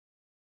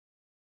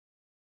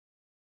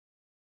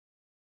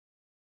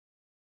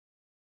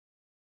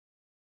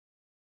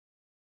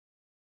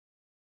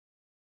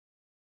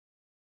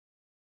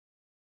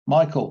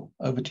Michael,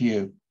 over to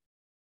you.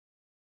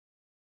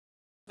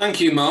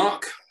 Thank you,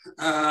 Mark.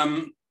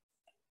 A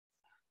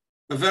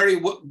very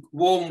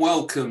warm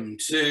welcome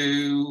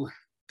to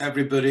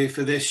everybody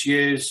for this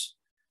year's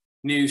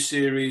new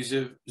series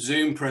of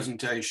Zoom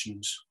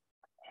presentations.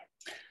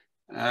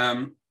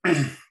 As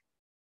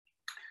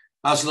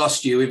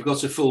last year, we've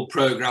got a full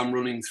programme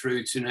running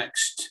through to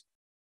next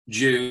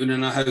June,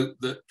 and I hope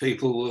that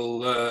people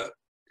will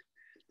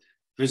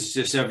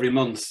visit us every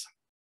month.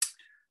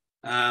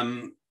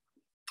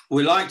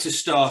 We like to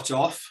start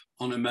off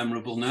on a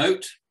memorable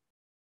note.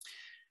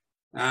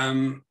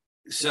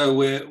 So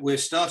we're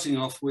starting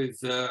off with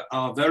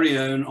our very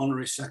own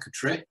Honorary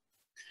Secretary,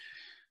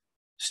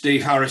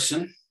 Steve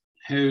Harrison,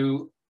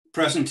 who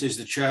present is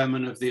the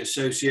Chairman of the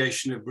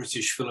Association of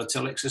British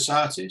Philatelic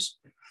Societies.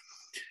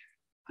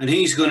 And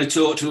he's going to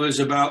talk to us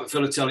about the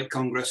Philatelic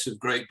Congress of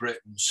Great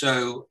Britain.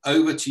 So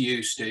over to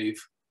you,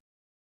 Steve.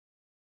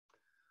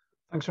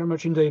 Thanks very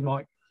much indeed,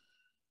 Mike.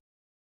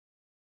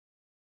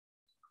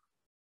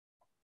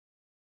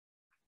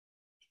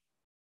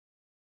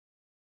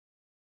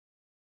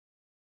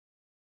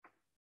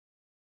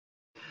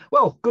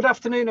 Well, good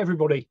afternoon,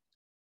 everybody.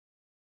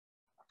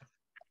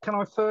 Can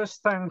I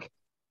first thank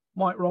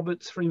Mike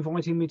Roberts for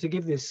inviting me to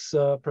give this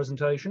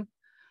presentation.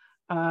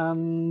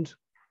 And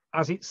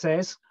as it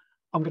says,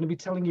 I'm going to be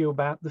telling you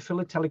about the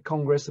Philatelic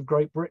Congress of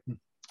Great Britain.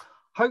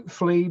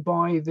 Hopefully,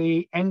 by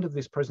the end of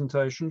this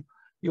presentation,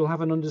 you'll have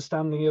an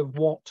understanding of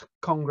what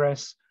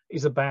Congress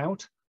is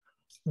about,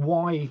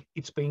 why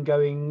it's been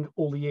going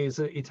all the years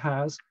that it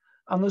has,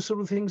 and the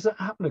sort of things that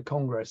happen at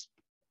Congress.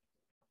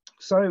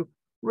 So,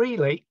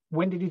 really,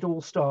 when did it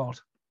all start?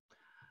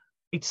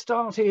 It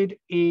started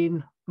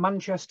in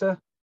Manchester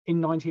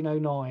in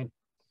 1909.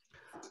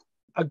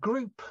 A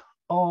group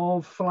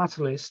of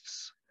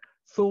philatelists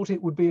thought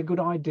it would be a good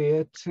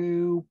idea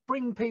to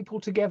bring people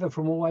together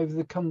from all over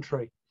the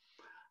country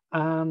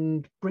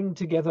and bring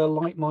together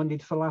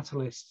like-minded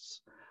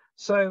philatelists.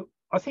 So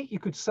I think you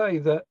could say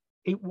that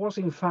it was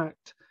in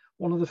fact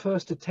one of the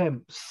first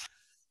attempts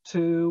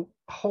to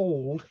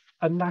hold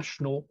a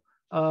national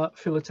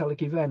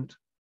philatelic event.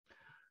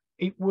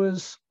 It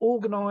was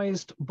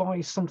organised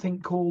by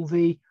something called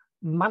the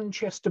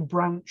Manchester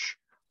branch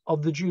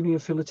of the Junior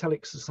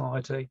Philatelic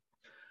Society,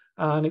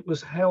 and it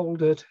was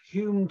held at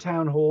Hume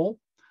Town Hall,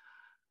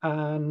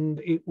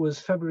 and it was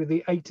February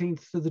the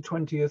 18th to the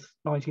 20th,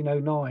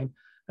 1909.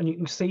 And you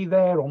can see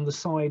there on the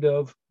side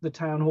of the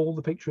town hall,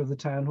 the picture of the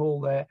town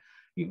hall there,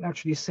 you can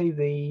actually see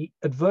the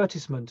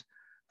advertisement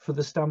for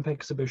the stamp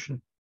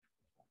exhibition.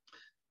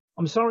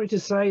 I'm sorry to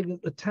say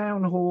that the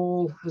town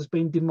hall has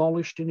been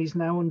demolished and is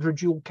now under a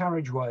dual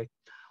carriageway.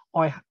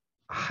 I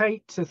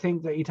hate to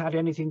think that it had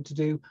anything to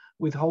do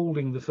with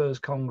holding the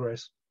first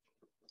Congress.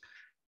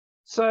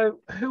 So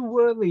who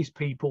were these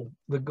people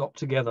that got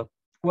together?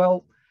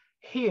 Well,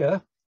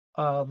 here,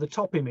 the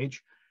top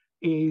image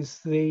is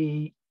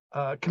the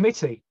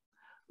committee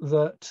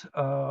that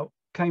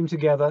came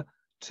together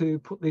to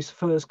put this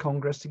first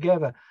Congress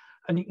together.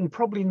 And you can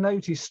probably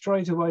notice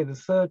straight away the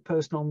third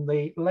person on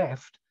the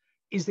left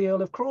is the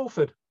Earl of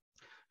Crawford,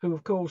 who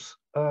of course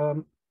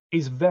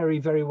is very,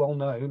 very well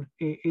known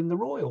in the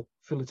Royal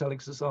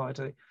Philatelic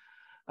Society.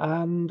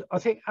 And I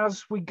think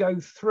as we go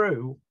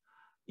through,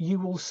 you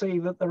will see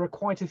that there are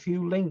quite a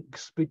few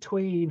links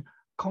between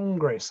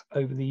Congress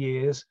over the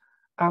years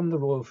and the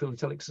Royal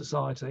Philatelic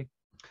Society.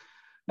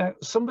 Now,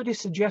 somebody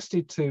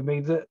suggested to me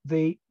that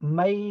the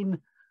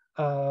main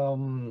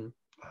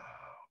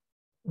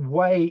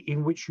way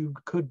in which you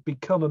could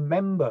become a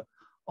member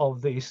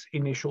of this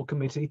initial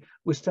committee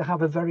was to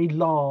have a very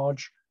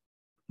large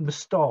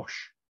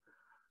moustache.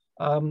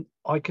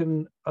 I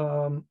can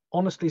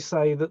honestly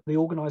say that the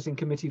organising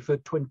committee for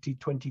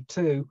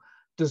 2022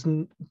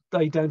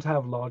 don't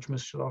have large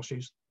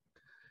moustaches.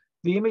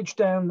 The image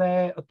down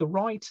there at the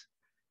right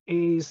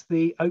is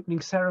the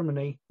opening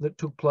ceremony that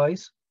took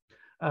place.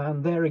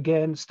 And there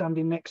again,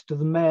 standing next to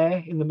the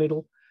mayor in the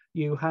middle,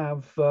 you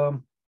have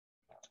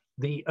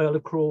the Earl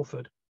of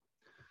Crawford.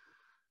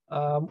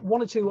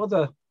 One or two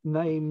other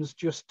names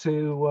just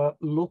to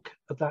look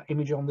at that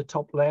image on the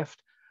top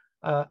left.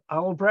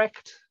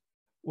 Albrecht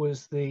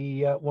was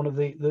the one of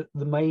the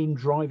main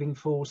driving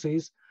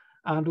forces,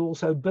 and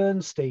also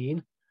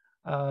Bernstein,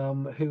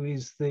 who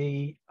is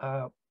the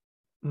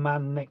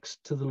man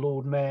next to the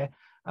Lord Mayor.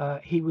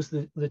 He was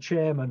the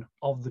chairman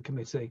of the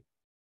committee.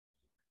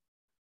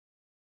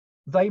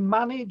 They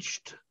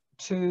managed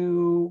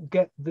to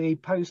get the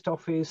post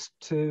office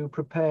to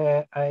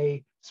prepare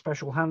a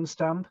special hand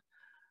stamp,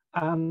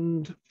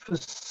 and for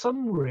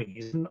some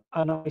reason,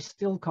 and I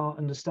still can't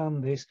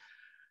understand this,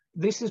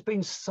 this has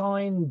been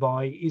signed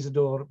by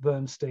Isidore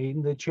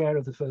Bernstein, the chair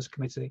of the first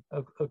committee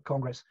of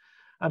Congress,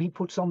 and he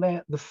puts on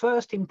there the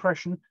first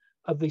impression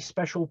of the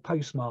special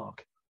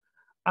postmark.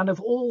 And of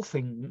all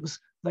things,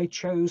 they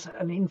chose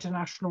an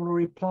international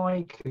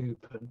reply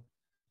coupon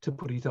to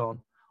put it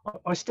on.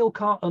 I still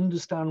can't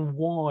understand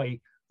why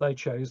they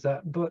chose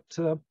that, but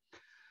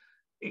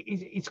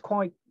it's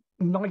quite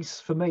nice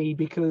for me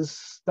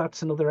because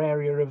that's another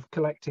area of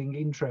collecting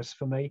interest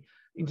for me.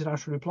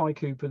 international reply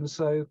coupons.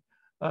 So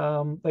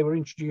they were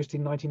introduced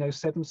in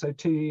 1907. So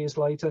 2 years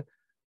later,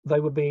 they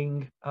were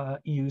being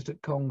used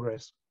at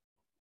Congress.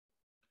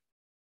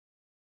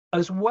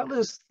 As well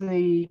as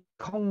the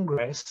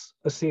Congress,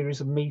 a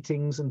series of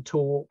meetings and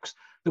talks,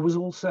 there was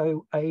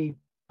also a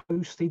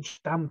postage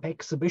stamp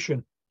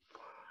exhibition.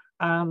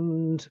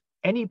 And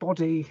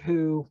anybody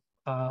who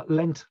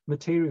lent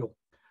material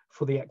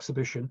for the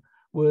exhibition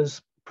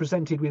was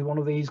presented with one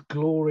of these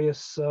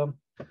glorious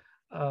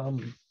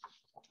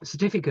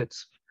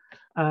certificates.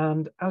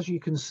 And as you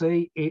can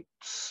see,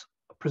 it's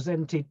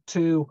presented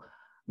to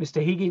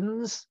Mr.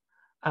 Higgins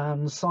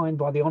and signed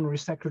by the Honorary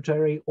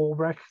Secretary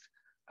Albrecht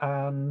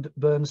and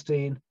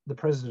Bernstein, the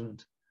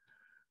President.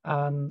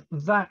 And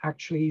that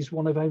actually is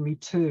one of only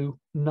two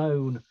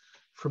known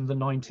from the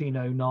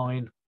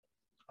 1909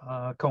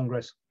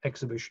 Congress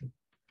exhibition.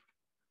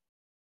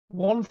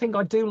 One thing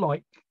I do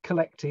like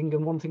collecting,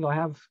 and one thing I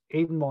have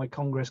in my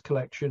Congress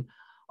collection,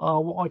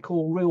 are what I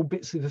call real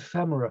bits of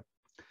ephemera.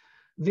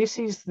 This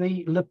is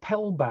the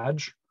lapel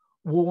badge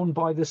worn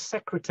by the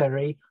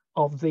Secretary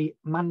of the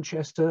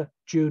Manchester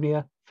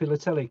Junior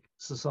Philatelic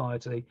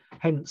Society,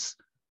 hence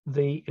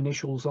the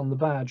initials on the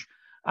badge.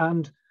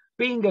 And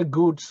being a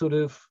good sort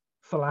of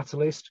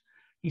philatelist,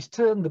 he's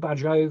turned the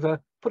badge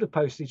over, put a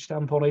postage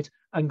stamp on it,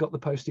 and got the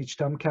postage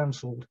stamp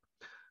cancelled.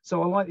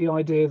 So I like the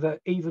idea that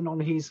even on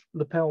his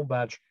lapel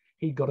badge,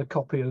 he got a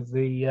copy of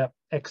the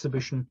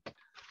exhibition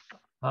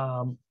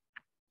hand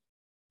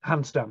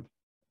stamp.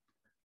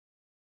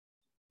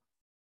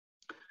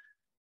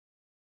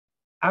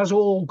 As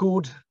all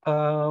good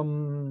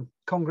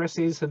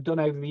congresses have done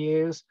over the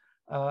years,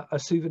 a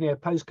souvenir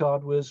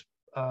postcard was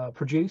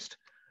produced.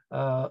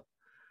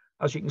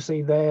 As you can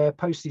see there,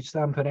 postage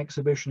stamp and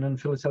exhibition and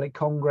philatelic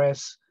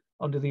congress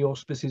under the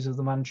auspices of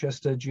the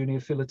Manchester Junior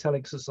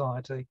Philatelic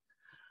Society.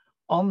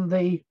 On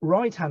the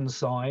right-hand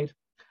side,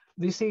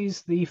 this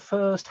is the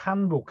first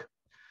handbook.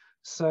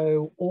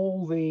 So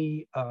all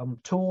the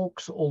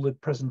talks, all the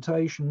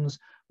presentations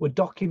were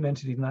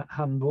documented in that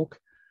handbook.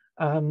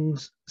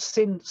 And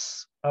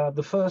since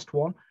the first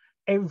one,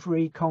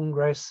 every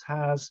Congress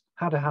has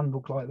had a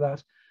handbook like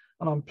that.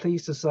 And I'm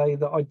pleased to say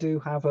that I do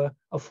have a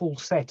full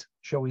set,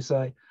 shall we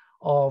say,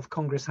 of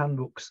Congress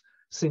handbooks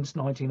since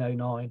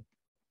 1909.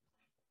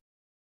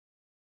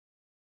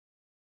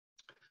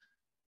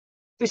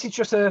 This is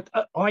just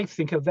I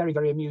think, a very,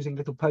 very amusing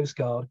little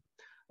postcard.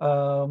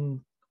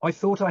 I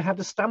thought I had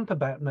a stamp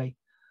about me,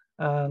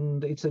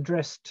 and it's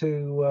addressed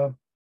to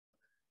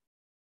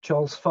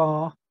Charles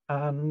Farr,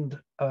 and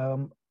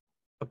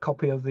a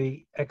copy of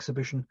the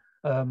exhibition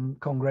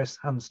Congress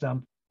hand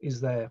stamp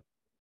is there.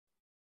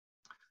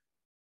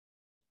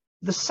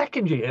 The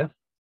second year,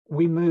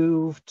 we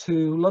moved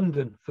to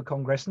London for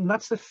Congress, and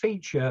that's the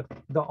feature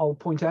that I'll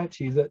point out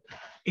to you, that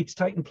it's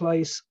taken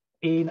place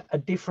in a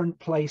different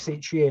place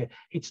each year.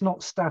 It's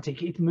not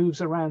static, it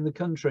moves around the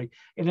country.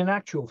 In an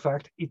actual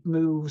fact, it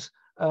moves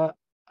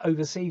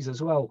overseas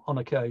as well on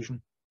occasion.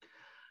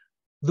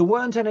 There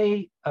weren't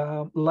any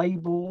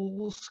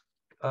labels,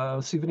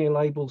 souvenir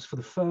labels for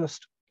the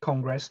first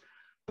Congress,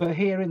 but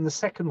here in the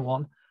second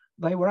one,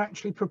 they were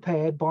actually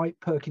prepared by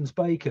Perkins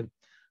Bacon.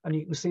 And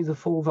you can see the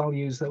four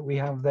values that we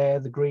have there,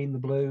 the green, the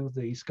blue,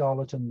 the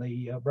scarlet and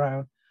the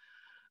brown.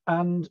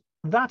 And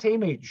that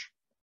image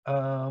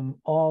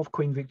of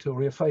Queen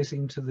Victoria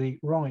facing to the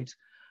right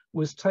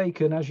was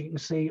taken, as you can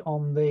see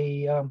on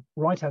the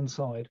right-hand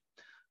side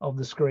of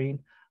the screen,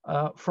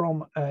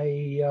 from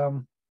a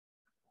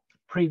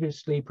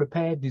previously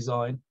prepared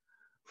design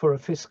for a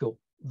fiscal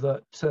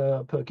that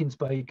Perkins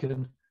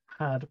Bacon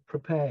had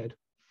prepared.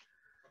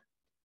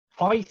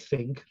 I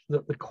think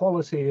that the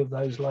quality of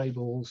those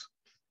labels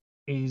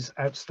is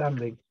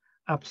outstanding,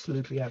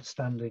 absolutely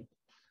outstanding.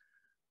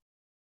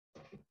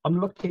 I'm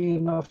lucky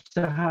enough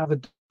to have a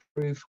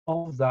proof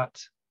of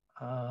that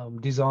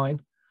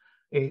design.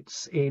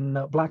 It's in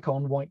black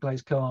on white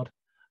glazed card,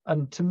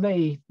 and to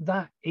me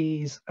that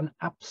is an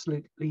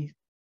absolutely,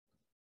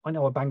 I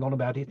know I bang on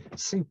about it,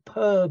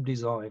 superb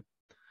design.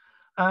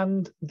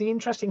 And the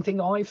interesting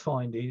thing I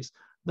find is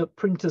that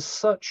printers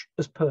such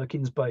as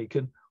Perkins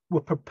Bacon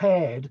were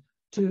prepared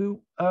to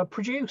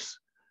produce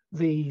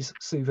these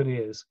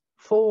souvenirs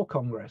for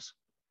Congress.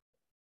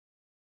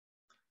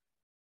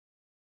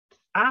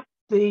 At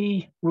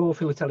the Royal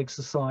Philatelic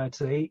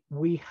Society,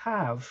 we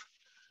have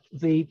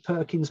the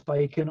Perkins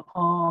Bacon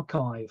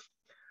archive,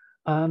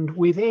 and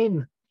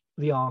within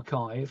the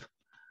archive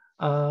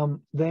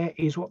there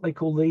is what they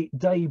call the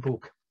day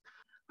book,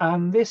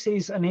 and this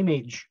is an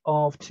image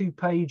of 2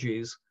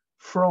 pages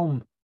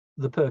from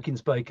the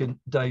Perkins Bacon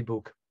day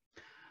book.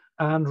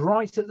 And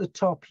right at the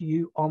top,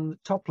 on the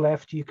top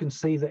left, you can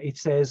see that it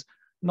says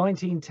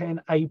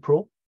 1910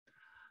 April,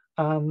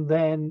 and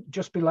then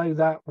just below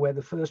that, where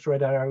the first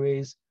red arrow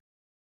is,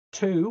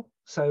 2,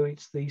 so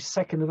it's the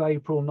 2nd of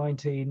April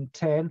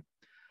 1910.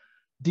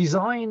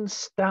 Design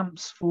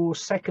stamps for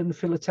 2nd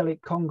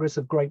Philatelic Congress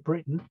of Great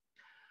Britain,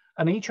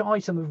 and each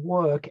item of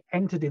work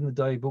entered in the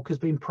day book has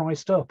been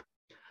priced up.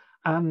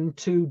 And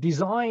to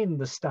design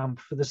the stamp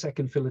for the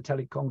 2nd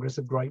Philatelic Congress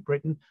of Great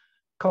Britain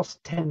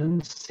cost 10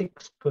 and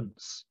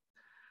 6pence,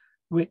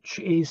 which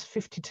is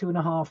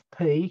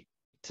 52.5p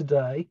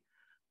today.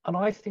 And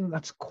I think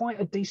that's quite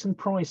a decent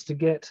price to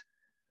get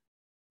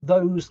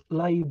those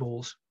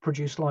labels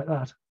produced like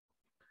that.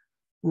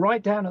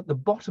 Right down at the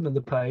bottom of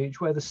the page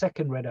where the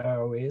second red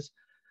arrow is,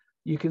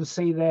 you can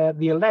see there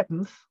the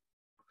 11th,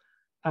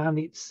 and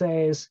it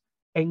says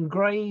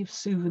engraved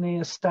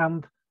souvenir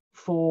stamp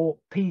for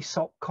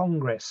PSOC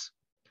Congress.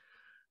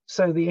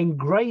 So the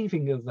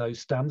engraving of those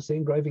stamps, the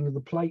engraving of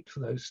the plate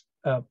for those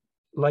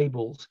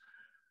labels,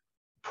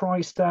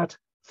 priced at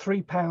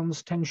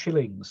 £3 10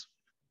 shillings.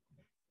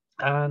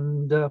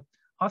 And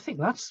I think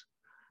that's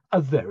a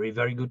very,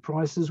 very good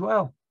price as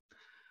well.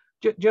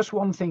 Just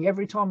one thing,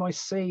 every time I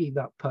see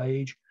that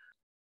page,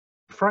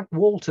 Frank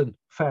Walton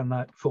found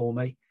that for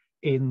me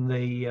in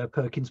the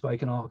Perkins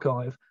Bacon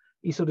archive.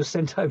 He sort of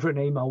sent over an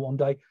email one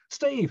day,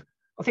 Steve,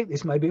 I think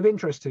this may be of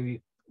interest to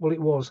you. Well,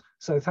 it was.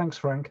 So thanks,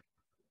 Frank.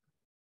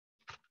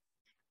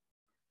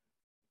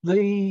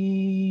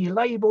 The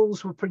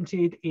labels were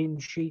printed in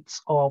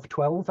sheets of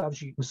 12, as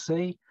you can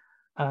see,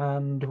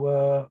 and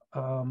were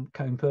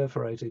cone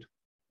perforated.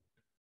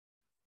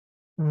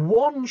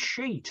 One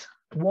sheet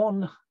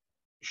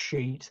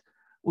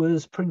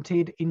was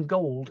printed in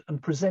gold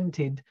and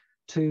presented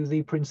to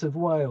the Prince of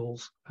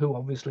Wales, who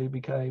obviously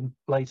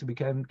later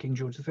became King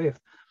George V.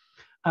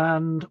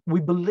 And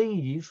we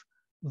believe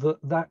that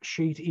that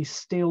sheet is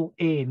still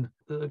in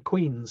the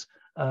Queen's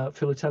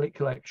philatelic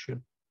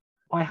collection.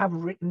 I have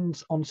written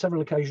on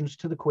several occasions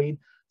to the Queen,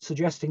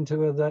 suggesting to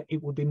her that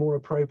it would be more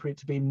appropriate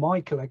to be in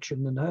my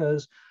collection than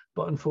hers,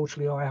 but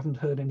unfortunately I haven't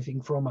heard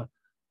anything from her.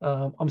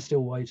 I'm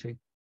still waiting.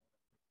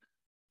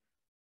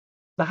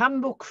 The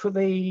handbook for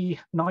the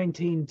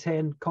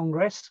 1910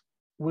 Congress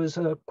was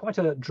quite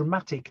a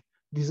dramatic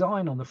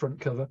design on the front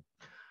cover.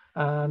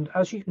 And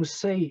as you can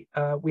see,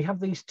 we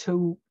have these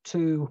two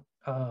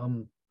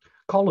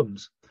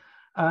columns.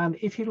 And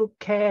if you look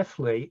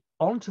carefully,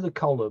 onto the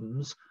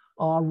columns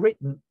are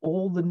written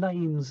all the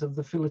names of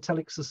the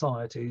philatelic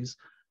societies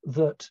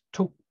that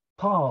took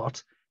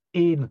part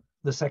in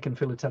the Second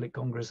Philatelic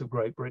Congress of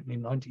Great Britain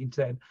in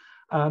 1910.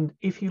 And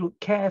if you look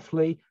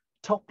carefully,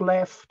 top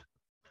left,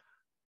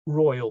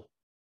 Royal.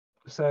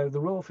 So the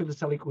Royal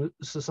Philatelic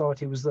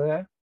Society was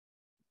there.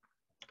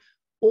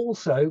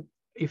 Also,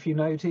 if you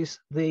notice,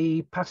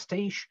 the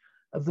pastiche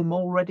of the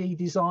Mulready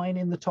design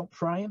in the top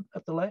frame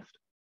at the left.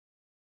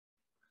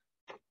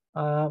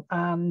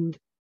 And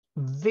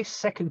this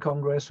second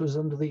Congress was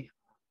under the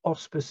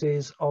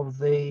auspices of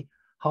the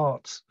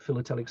Herts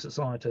Philatelic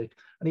Society,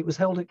 and it was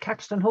held at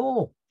Caxton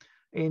Hall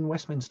in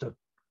Westminster.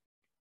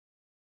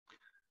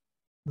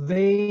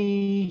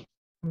 The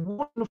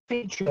one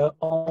feature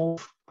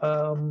of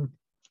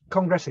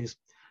congresses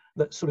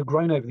that's sort of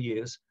grown over the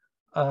years,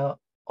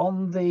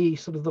 on the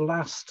sort of the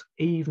last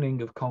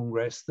evening of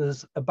Congress,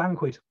 there's a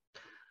banquet,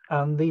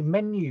 and the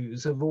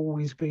menus have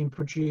always been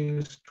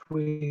produced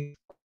with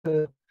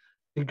a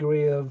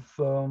degree of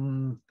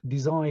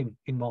design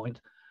in mind.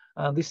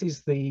 This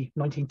is the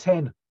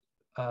 1910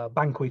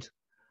 banquet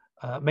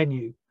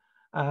menu,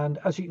 and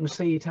as you can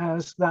see, it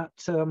has that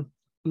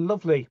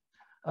lovely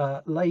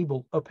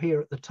label up here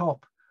at the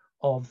top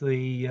of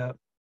the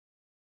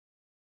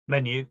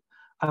menu,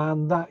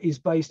 and that is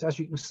based, as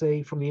you can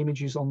see from the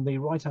images on the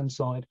right hand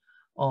side,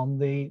 on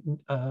the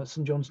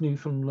St John's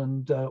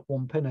Newfoundland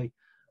 1 penny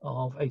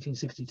of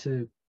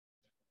 1862.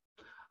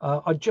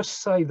 I'd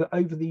just say that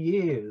over the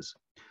years,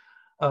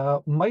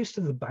 most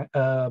of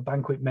the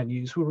banquet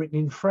menus were written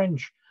in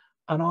French,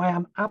 and I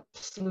am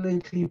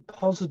absolutely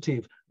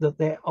positive that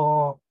there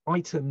are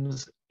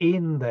items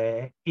in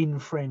there in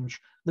French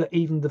that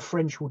even the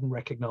French wouldn't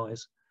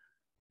recognize.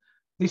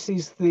 This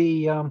is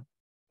the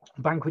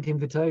banquet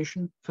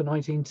invitation for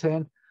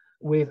 1910,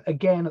 with,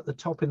 again, at the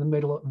top in the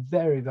middle, a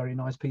very, very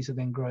nice piece of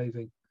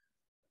engraving.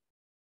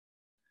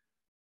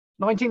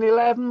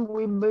 1911,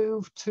 we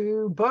moved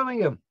to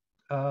Birmingham,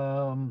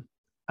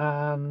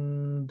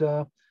 and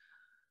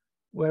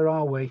where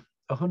are we?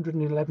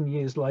 111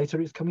 years later,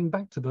 it's coming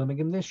back to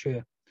Birmingham this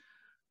year.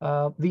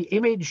 The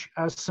image,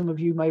 as some of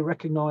you may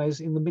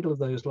recognise in the middle of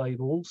those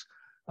labels,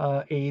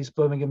 is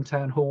Birmingham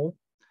Town Hall.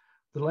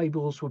 The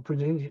labels were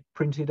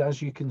printed,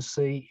 as you can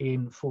see,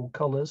 in full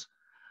colours.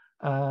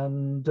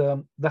 And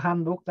the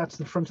handbook, that's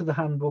the front of the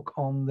handbook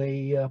on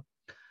the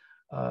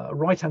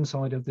right-hand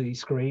side of the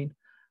screen.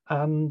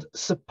 And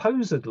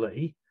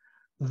supposedly,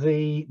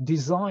 the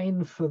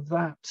design for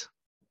that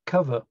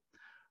cover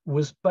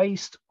was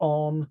based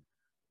on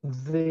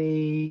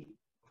the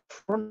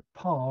front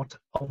part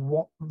of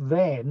what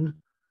then,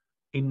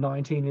 in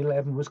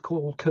 1911, was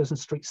called Curzon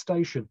Street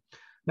Station.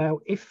 Now,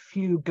 if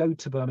you go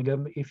to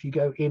Birmingham, if you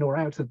go in or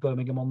out of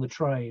Birmingham on the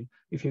train,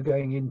 if you're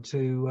going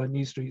into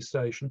New Street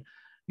Station,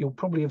 you'll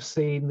probably have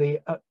seen the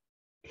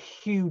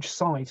huge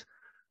site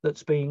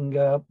that's being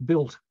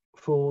built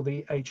for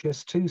the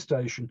HS2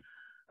 station.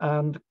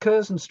 And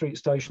Curzon Street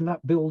Station,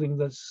 that building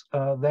that's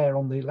there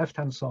on the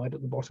left-hand side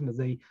at the bottom of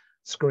the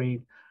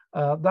screen,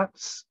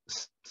 that's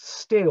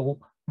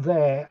still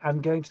there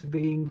and going to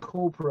be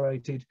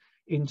incorporated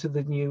into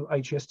the new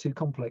HS2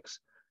 complex.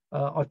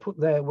 I've put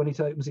there when it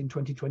opens in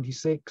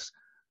 2026.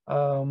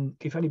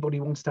 If anybody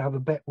wants to have a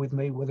bet with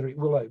me whether it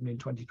will open in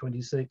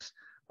 2026,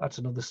 that's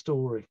another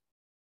story.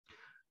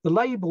 The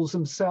labels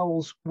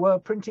themselves were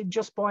printed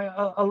just by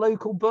a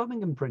local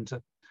Birmingham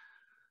printer.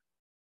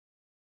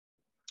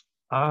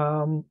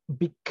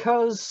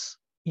 Because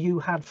you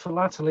had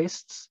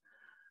philatelists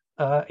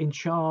in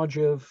charge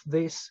of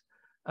this,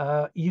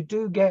 you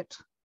do get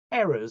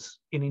errors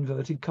in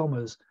inverted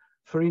commas.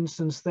 For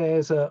instance,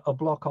 there's a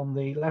block on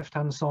the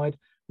left-hand side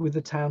with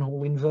the town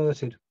hall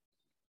inverted.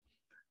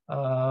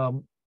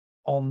 On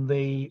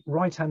the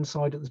right-hand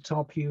side at the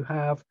top, you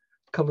have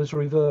colours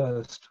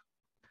reversed.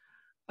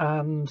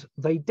 And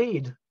they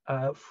did,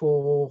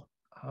 for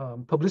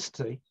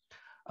publicity,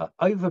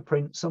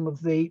 overprint some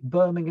of the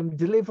Birmingham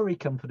Delivery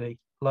Company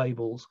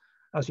labels,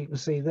 as you can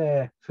see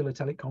there,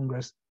 Philatelic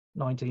Congress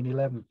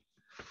 1911.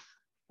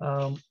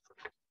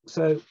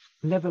 So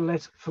never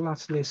let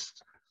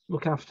philatelists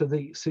look after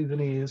the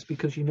souvenirs,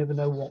 because you never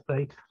know what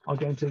they are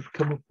going to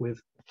come up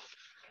with.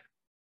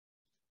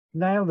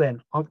 Now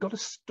then, I've got a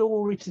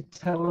story to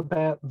tell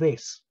about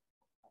this.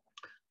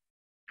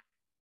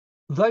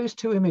 Those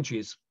two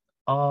images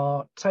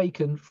are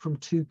taken from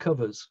two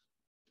covers.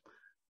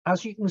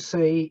 As you can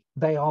see,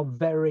 they are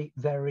very,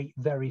 very,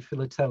 very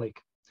philatelic.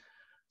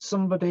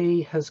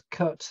 Somebody has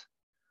cut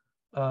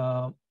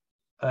a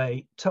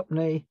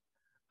tuppenny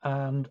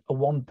and a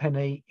 1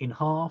 penny in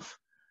half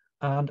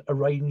and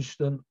arranged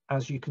them,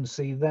 as you can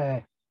see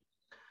there.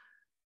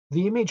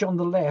 The image on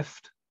the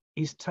left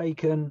is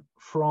taken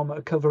from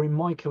a cover in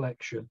my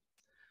collection.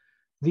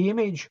 The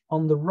image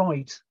on the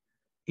right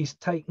is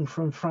taken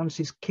from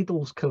Francis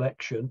Kiddle's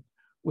collection,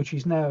 which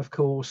is now, of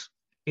course,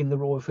 in the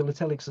Royal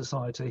Philatelic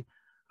Society,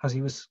 as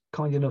he was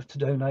kind enough to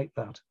donate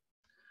that.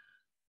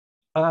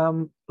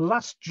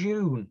 Last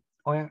June,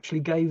 I actually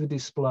gave a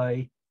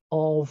display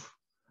of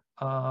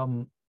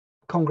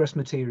Congress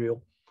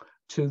material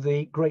to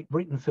the Great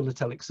Britain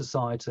Philatelic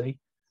Society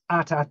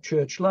at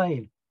Church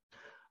Lane.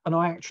 And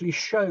I actually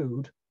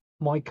showed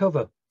my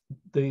cover,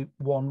 the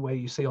one where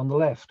you see on the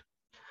left.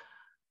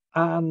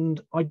 And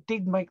I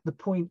did make the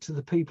point to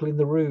the people in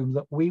the room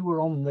that we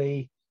were on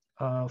the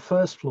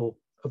first floor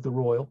of the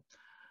Royal,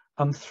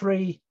 and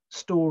 3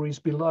 stories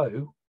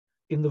below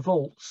in the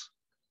vaults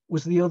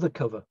was the other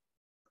cover,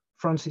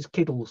 Francis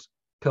Kiddle's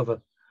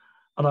cover.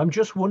 And I'm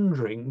just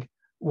wondering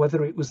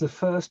whether it was the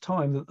first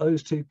time that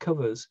those 2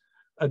 covers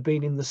had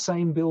been in the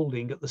same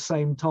building at the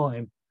same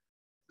time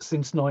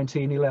since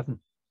 1911.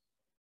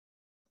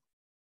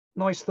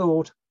 Nice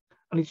thought,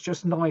 and it's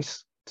just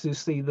nice to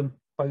see them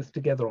both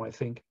together, I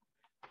think.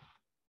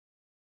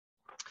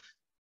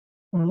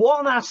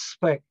 One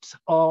aspect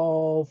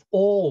of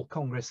all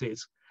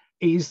congresses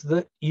is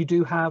that you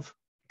do have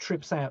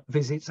trips out,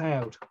 visits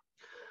out.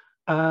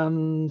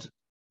 And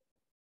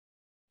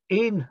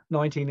in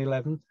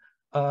 1911,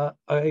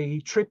 a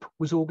trip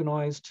was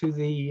organised to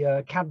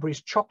the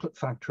Cadbury's chocolate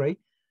factory,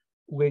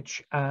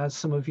 which, as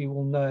some of you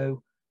will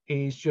know,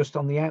 is just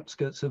on the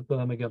outskirts of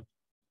Birmingham.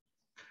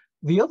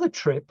 The other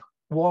trip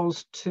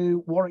was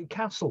to Warwick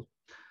Castle.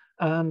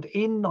 And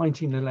in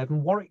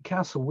 1911, Warwick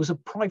Castle was a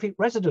private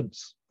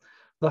residence,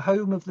 the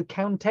home of the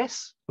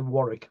Countess of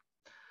Warwick.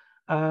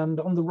 And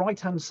on the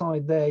right-hand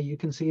side there, you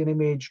can see an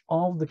image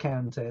of the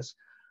Countess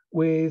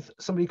with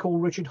somebody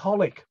called Richard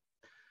Hollick,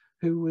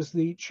 who was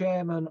the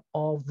chairman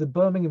of the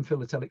Birmingham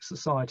Philatelic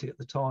Society at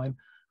the time,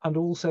 and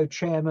also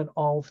chairman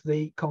of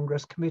the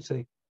Congress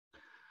Committee.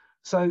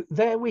 So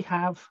there we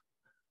have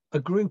a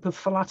group of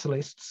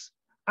philatelists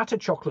at a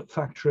chocolate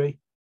factory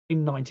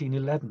in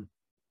 1911.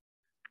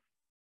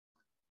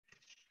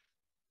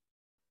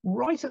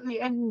 Right at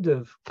the end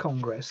of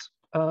Congress,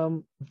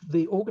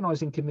 the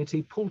organising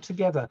committee pulled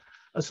together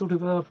a sort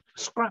of a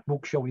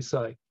scrapbook, shall we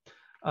say.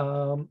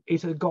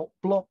 It had got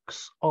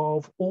blocks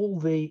of all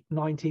the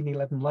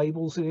 1911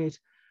 labels in it.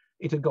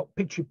 It had got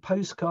pictured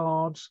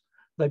postcards.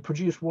 They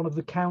produced one of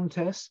the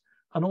Countess,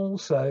 and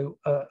also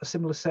a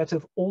similar set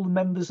of all the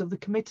members of the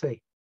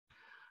committee.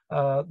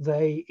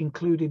 They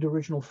included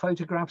original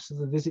photographs of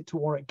the visit to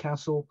Warwick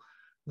Castle,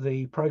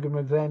 the programme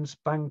events,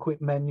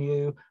 banquet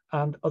menu,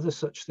 and other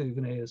such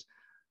souvenirs.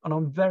 And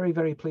I'm very,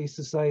 very pleased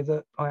to say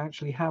that I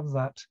actually have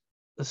that,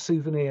 a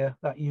souvenir,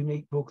 that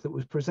unique book that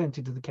was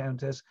presented to the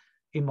Countess,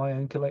 in my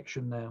own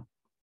collection now.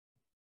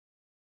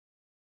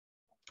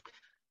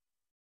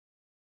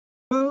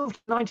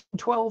 Moved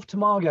 1912 to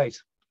Margate.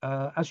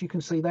 As you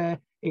can see there,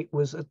 it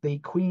was at the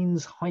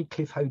Queen's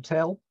Highcliffe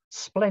Hotel,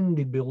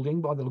 splendid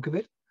building by the look of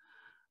it.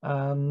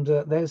 And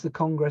there's the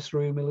Congress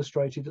room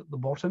illustrated at the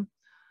bottom.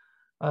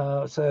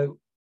 So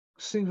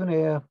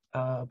souvenir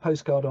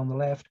postcard on the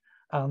left,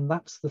 and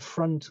that's the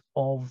front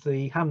of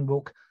the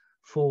handbook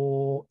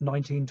for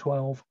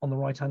 1912 on the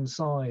right-hand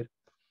side.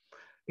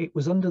 It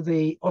was under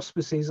the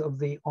auspices of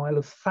the Isle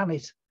of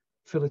Thanet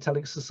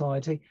Philatelic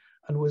Society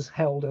and was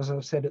held, as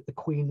I've said, at the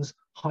Queen's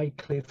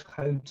Highcliffe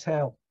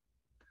Hotel.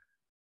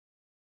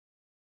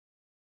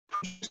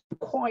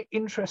 Quite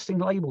interesting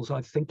labels,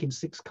 I think, in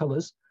 6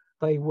 colours.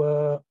 They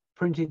were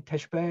printed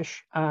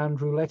tesh-besh and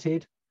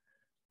rouletted,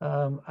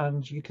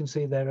 and you can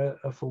see they're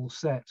a full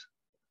set.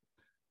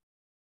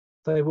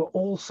 They were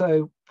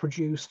also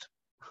produced,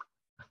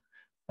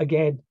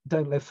 again,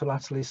 don't let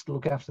philatelists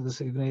look after the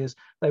souvenirs,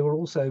 they were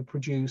also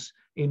produced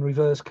in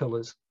reverse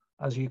colours,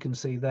 as you can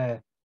see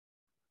there.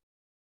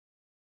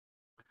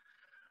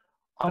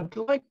 I'd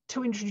like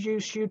to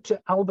introduce you to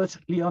Albert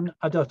Leon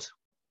Adut.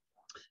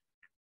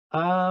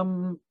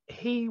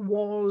 He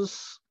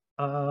was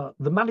the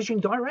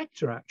managing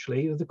director,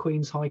 actually, of the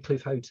Queen's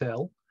Highcliffe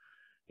Hotel.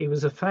 He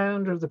was a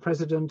founder of the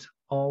president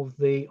of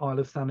the Isle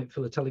of Thanet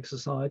Philatelic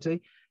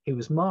Society. He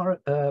was mayor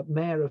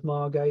of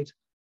Margate,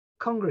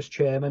 Congress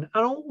chairman,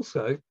 and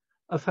also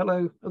a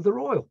fellow of the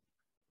Royal.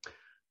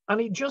 And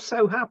it just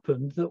so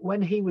happened that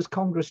when he was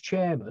Congress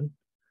chairman,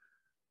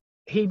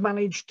 he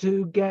managed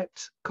to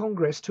get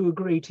Congress to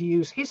agree to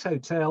use his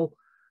hotel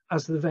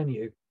as the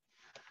venue.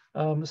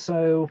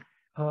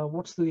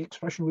 What's the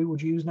expression we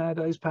would use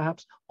nowadays?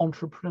 Perhaps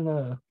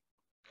entrepreneur.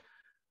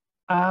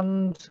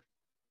 And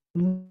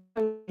not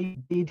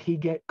only did he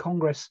get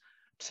Congress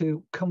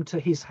to come to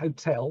his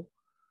hotel,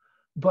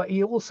 but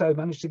he also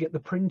managed to get the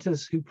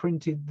printers who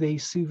printed the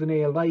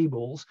souvenir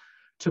labels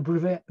to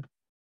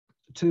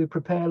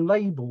prepare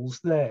labels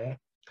there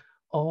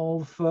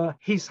of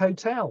his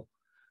hotel.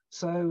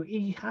 So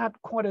he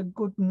had quite a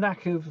good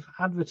knack of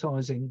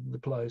advertising the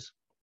place.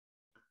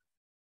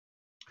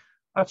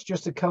 That's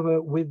just a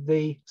cover with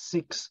the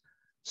 6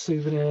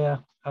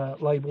 souvenir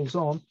labels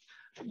on.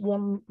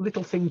 One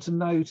little thing to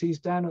note is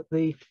down at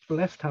the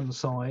left-hand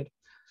side,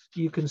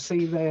 you can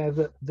see there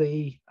that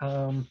the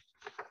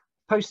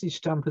postage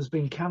stamp has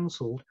been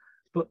cancelled,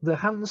 but the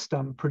hand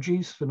stamp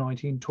produced for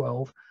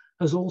 1912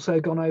 has also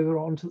gone over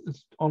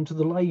onto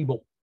the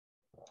label.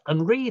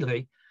 And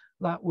really,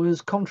 that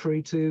was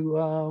contrary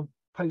to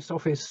post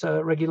office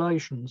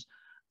regulations,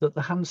 that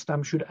the hand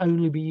stamp should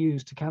only be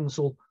used to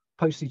cancel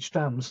postage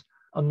stamps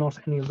and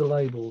not any of the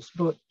labels.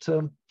 But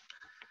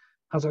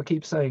as I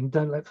keep saying,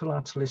 don't let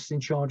philatelists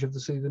in charge of the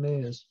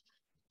souvenirs.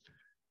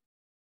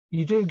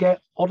 You do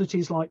get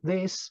oddities like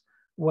this,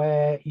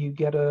 where you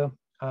get a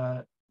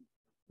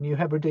New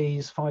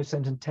Hebrides 5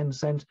 cent and 10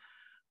 cent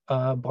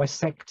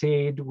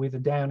bisected with a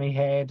downy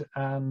head,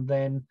 and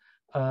then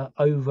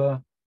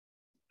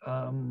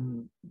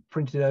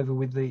printed over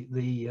with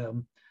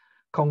the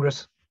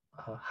Congress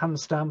hand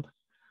stamp,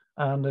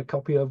 and a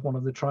copy of one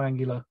of the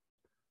triangular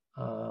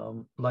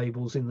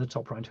labels in the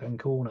top right hand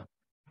corner.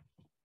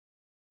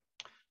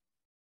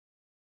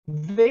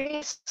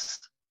 This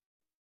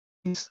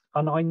is,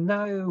 and I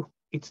know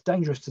it's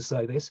dangerous to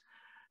say this,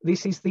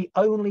 this is the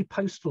only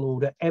postal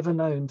order ever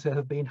known to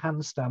have been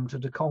hand stamped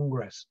at a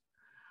Congress.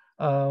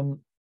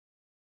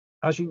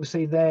 As you can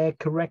see there,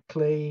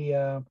 correctly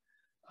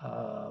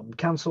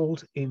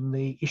cancelled in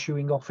the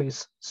issuing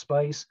office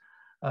space,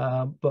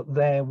 but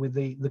there with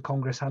the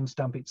Congress hand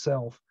stamp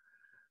itself.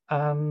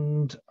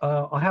 And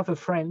I have a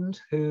friend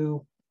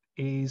who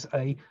is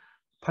a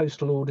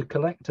postal order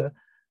collector,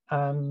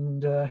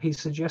 and he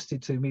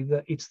suggested to me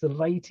that it's the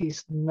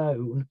latest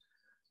known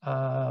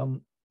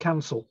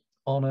cancel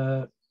on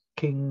a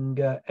King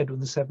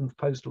Edward VII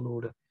postal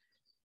order.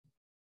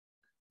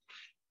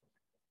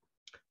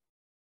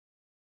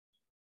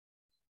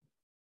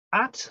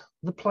 At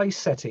the place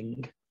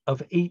setting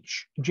of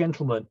each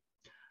gentleman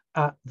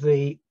at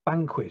the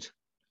banquet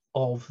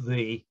of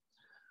the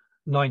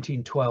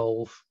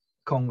 1912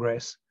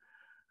 Congress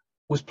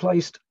was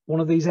placed one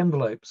of these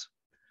envelopes,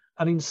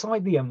 and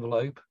inside the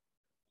envelope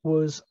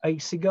was a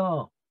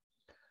cigar.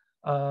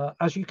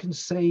 As you can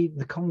see,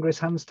 the Congress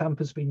hand stamp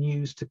has been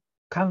used to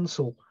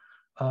cancel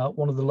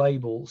one of the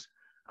labels,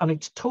 and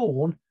it's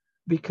torn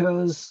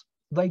because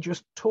they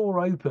just tore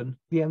open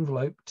the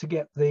envelope to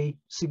get the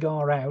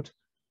cigar out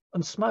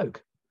and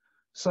smoke.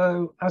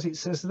 So as it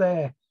says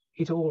there,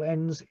 it all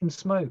ends in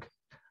smoke.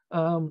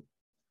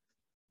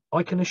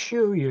 I can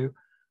assure you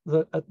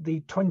that at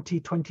the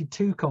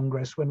 2022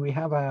 Congress, when we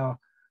have our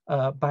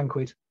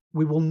banquet,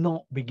 we will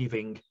not be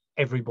giving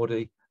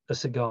everybody a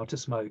cigar to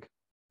smoke.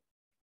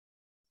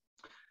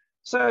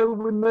 So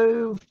we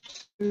moved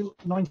to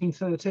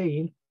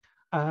 1913,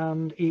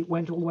 and it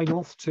went all the way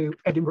north to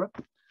Edinburgh.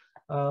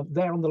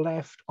 There on the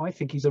left, I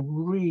think, is a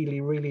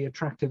really, really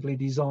attractively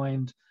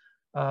designed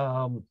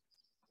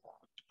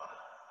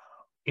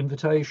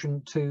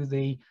invitation to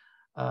the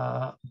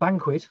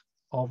banquet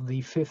of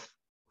the 5th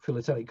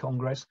Philatelic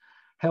Congress,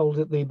 held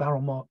at the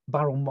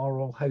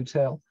Balmoral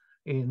Hotel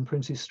in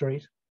Princes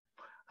Street.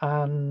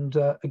 And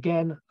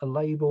again,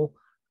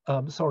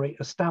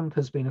 a stamp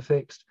has been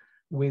affixed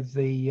with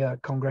the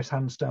Congress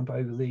hand stamp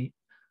over the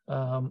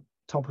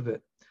top of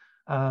it.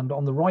 And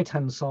on the right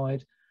hand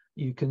side,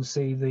 you can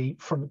see the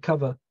front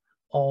cover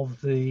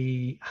of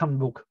the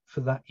handbook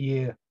for that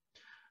year.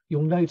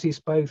 You'll notice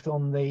both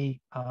on the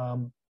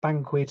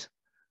banquet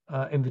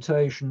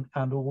invitation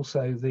and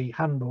also the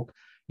handbook,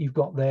 you've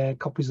got there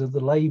copies of the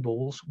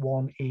labels,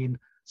 one in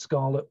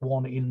scarlet,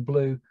 one in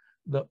blue,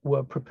 that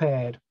were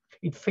prepared.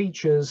 It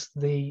features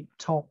the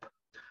top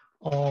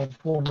of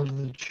one of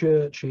the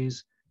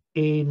churches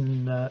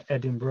in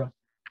Edinburgh.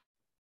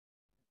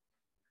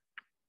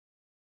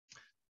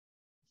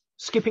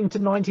 Skipping to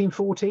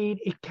 1914,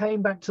 it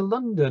came back to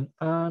London.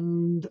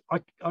 And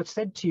I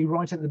said to you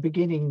right at the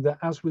beginning that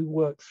as we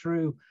work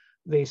through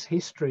this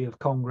history of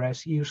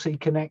Congress, you see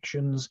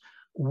connections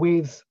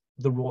with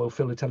the Royal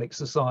Philatelic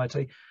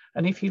Society.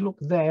 And if you look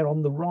there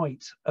on the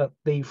right at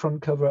the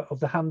front cover of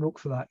the handbook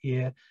for that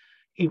year,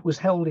 it was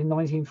held in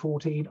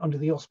 1914 under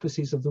the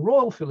auspices of the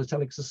Royal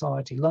Philatelic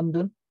Society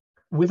London,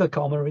 with a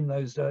comma in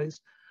those days,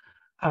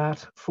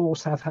 at 4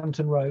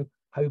 Southampton Row,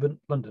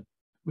 Holborn, London,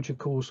 which of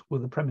course were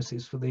the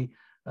premises for the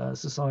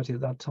society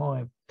at that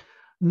time.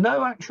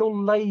 No actual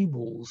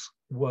labels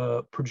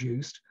were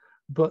produced,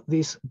 but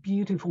this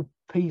beautiful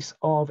piece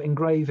of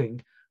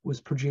engraving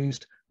was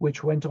produced,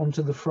 which went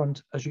onto the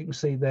front, as you can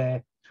see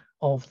there,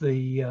 of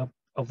the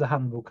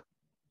handbook.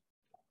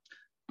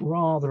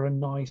 Rather a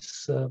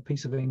nice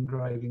piece of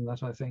engraving,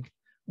 that, I think,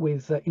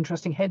 with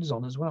interesting heads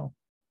on as well.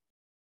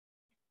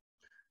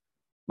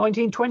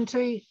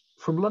 1920,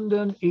 from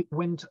London, it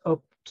went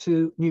up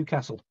to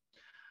Newcastle.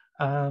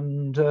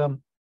 And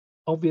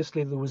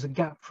obviously there was a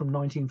gap from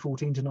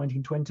 1914 to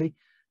 1920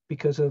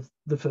 because of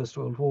the First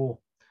World War.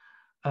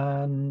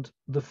 And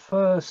the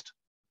first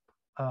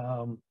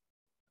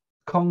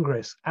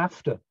Congress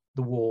after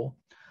the war,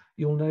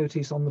 you'll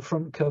notice on the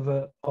front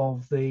cover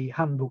of the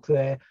handbook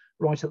there,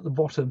 right at the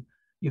bottom,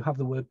 you have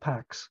the word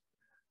Pax,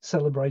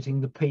 celebrating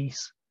the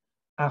peace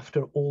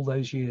after all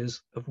those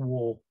years of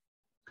war.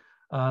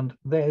 And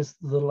there's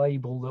the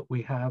label that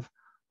we have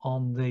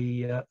on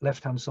the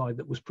left-hand side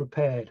that was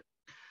prepared.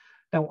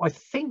 Now, I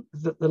think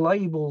that the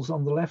labels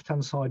on the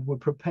left-hand side were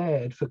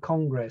prepared for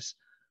Congress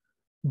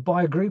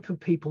by a group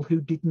of people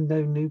who didn't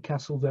know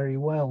Newcastle very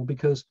well,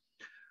 because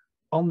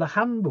on the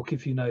handbook,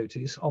 if you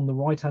notice, on the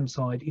right-hand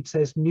side, it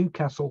says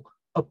Newcastle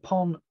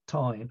upon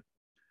Tyne,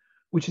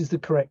 which is the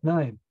correct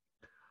name.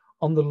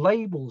 On the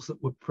labels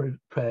that were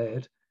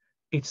prepared,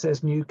 it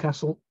says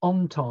Newcastle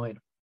on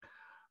Tyne.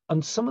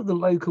 And some of the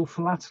local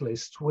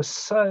philatelists were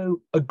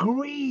so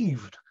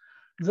aggrieved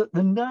that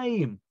the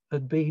name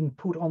had been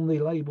put on the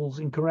labels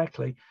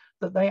incorrectly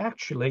that they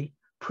actually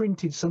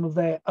printed some of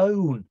their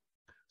own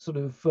sort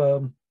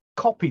of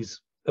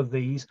copies of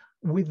these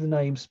with the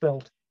name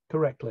spelt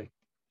correctly.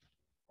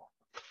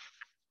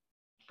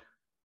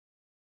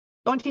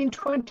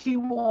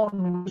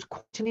 1921 was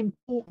quite an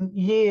important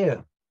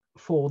year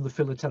for the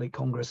Philatelic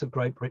Congress of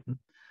Great Britain,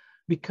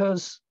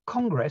 because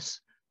Congress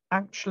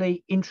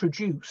actually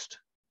introduced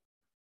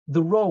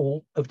the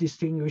role of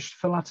distinguished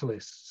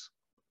philatelists.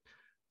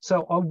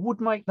 So I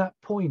would make that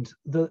point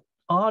that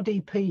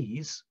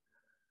RDPs,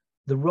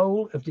 the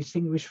role of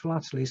distinguished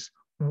philatelists,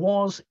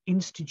 was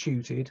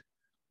instituted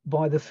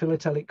by the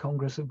Philatelic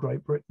Congress of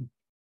Great Britain.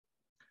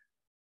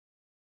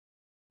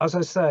 As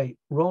I say,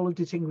 role of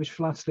distinguished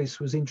philatelists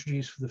was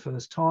introduced for the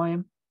first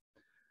time.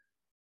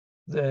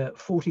 The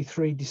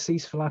 43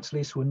 deceased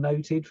philatelists were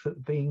noted for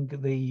being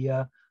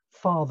the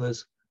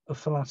fathers of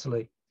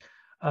philately.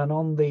 And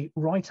on the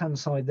right-hand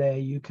side there,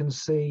 you can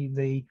see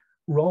the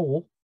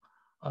role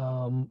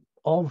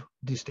of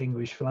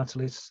distinguished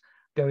philatelists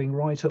going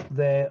right up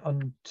there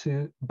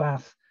onto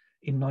Bath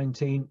in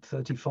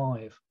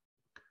 1935.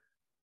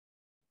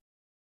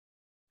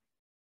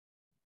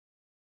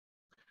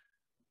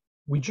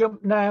 We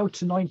jump now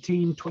to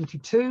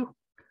 1922,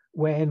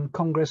 when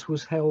Congress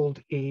was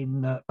held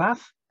in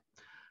Bath.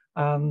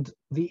 And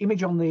the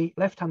image on the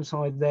left-hand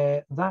side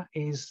there, that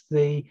is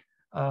the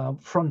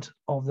front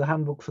of the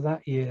handbook for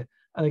that year.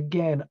 And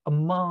again, a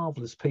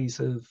marvelous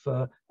piece of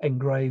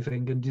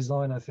engraving and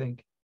design, I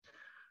think.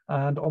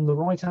 And on the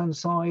right-hand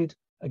side,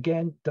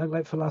 again, don't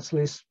let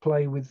philatelists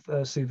play with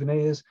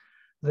souvenirs.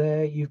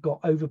 There you've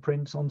got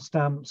overprints on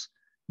stamps.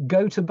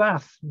 Go to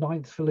Bath,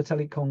 9th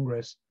Philatelic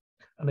Congress.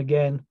 And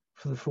again,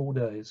 for the 4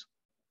 days.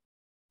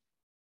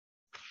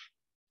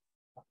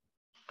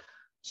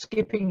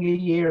 Skipping a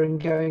year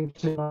and going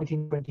to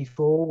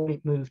 1924, when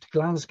it moved to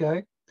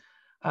Glasgow.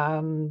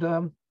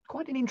 And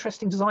quite an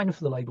interesting design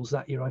for the labels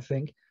that year, I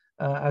think,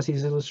 as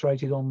is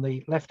illustrated on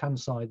the left-hand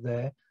side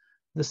there.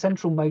 The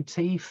central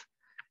motif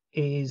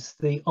is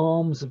the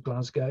arms of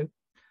Glasgow,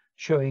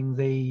 showing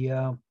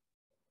the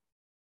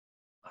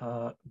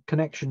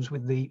connections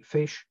with the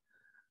fish,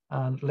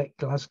 and let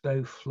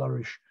Glasgow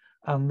flourish.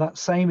 And that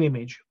same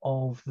image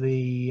of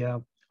the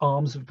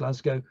arms of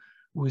Glasgow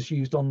was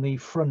used on the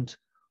front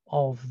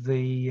of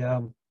the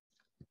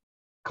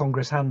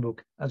Congress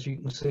handbook, as you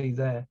can see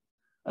there.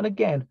 And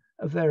again,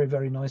 a very,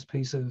 very nice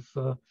piece of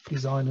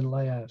design and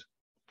layout.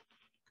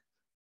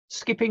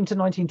 Skipping to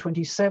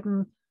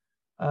 1927,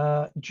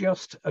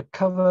 just a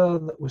cover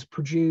that was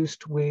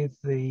produced with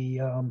the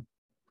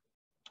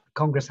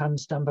Congress hand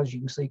stamp, as you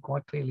can see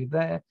quite clearly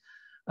there.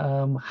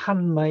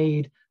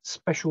 Handmade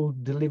special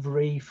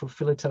delivery for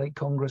Philatelic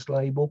Congress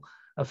label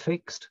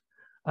affixed,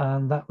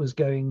 and that was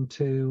going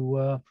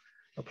to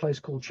a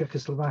place called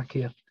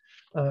Czechoslovakia.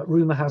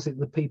 Rumour has it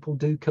that people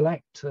do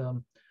collect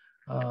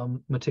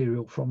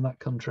material from that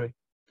country.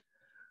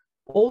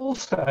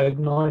 Also,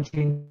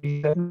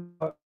 1987,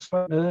 I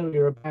spoke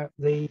earlier about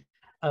the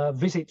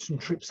visits and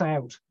trips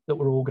out that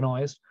were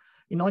organised.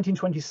 In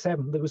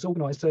 1927, there was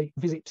organised a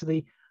visit to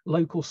the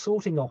local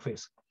sorting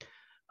office.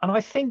 And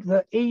I think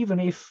that even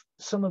if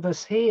some of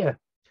us here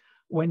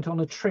went on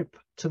a trip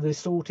to the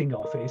sorting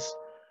office,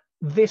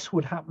 this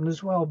would happen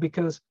as well,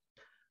 because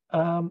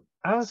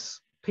as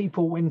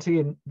people went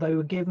in, they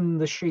were given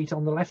the sheet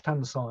on the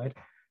left-hand side.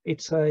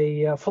 It's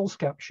a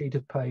foolscap sheet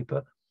of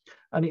paper,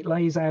 and it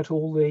lays out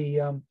all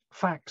the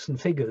facts and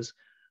figures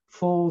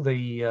for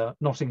the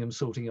Nottingham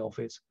sorting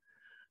office.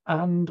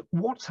 And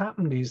what's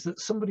happened is that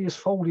somebody has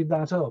folded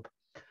that up,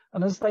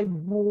 and as they've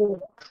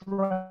walked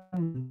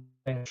around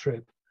their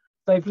trip,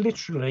 they've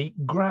literally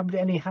grabbed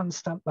any hand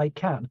stamp they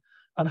can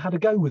and had a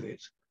go with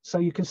it. So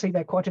you can see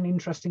they're quite an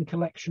interesting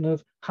collection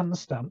of hand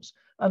stamps.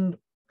 And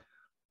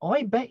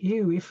I bet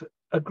you if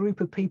a group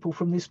of people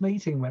from this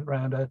meeting went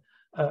round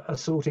a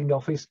sorting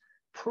office,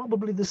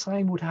 probably the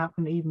same would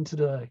happen even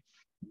today.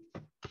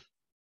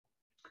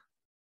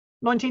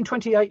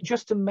 1928,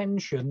 just to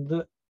mention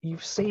that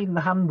you've seen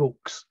the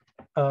handbooks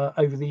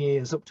over the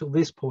years up till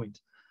this point,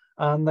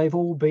 and they've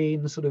all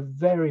been sort of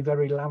very,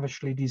 very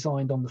lavishly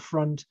designed on the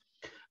front.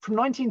 From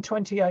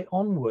 1928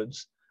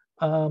 onwards,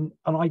 and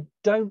I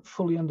don't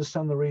fully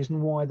understand the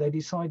reason why, they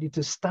decided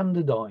to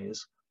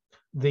standardize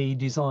the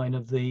design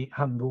of the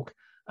handbook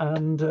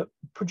and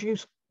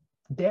produce,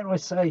 dare I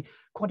say,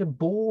 quite a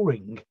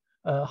boring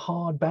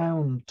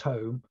hardbound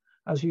tome,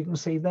 as you can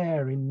see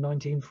there in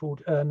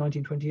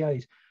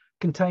 1928,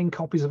 contained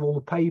copies of all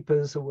the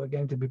papers that were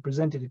going to be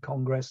presented at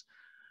Congress.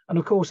 And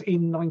of course,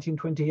 in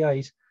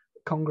 1928,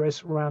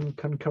 Congress ran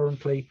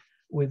concurrently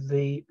with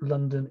the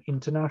London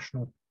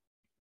International.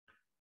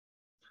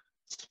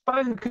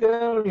 Spoke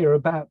earlier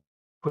about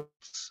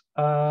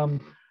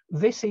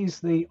this is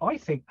the, I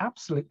think,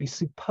 absolutely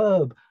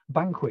superb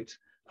banquet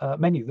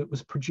menu that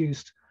was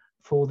produced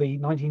for the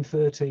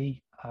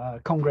 1930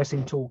 Congress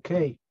in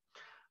Torquay.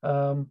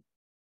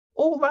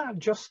 All that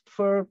just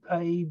for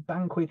a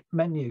banquet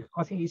menu.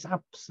 I think it's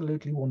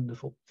absolutely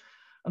wonderful.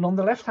 And on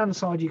the left-hand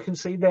side, you can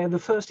see there the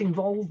first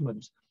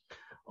involvement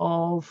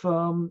of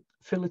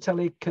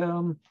philatelic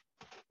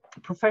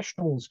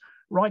professionals.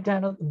 Right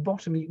down at the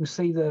bottom, you can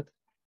see that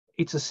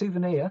it's a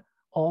souvenir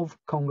of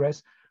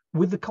Congress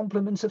with the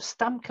compliments of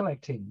stamp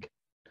collecting.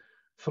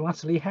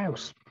 Philately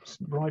House,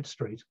 Bride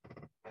Street.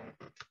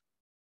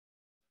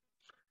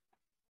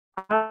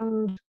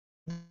 And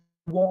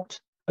what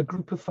a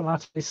group of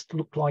philatelists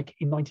looked like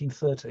in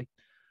 1930.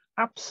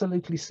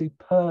 Absolutely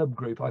superb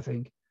group, I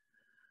think.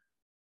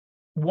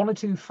 One or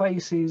two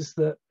faces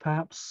that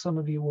perhaps some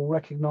of you will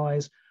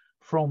recognise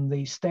from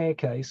the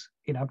staircase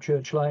in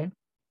Abchurch Lane.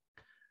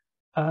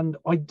 And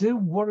I do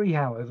worry,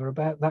 however,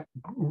 about that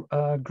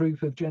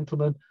group of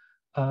gentlemen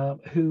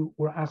who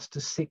were asked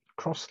to sit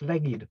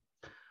cross-legged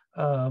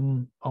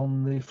on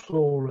the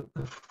floor at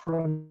the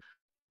front.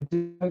 I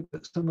do hope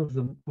that some of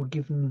them were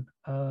given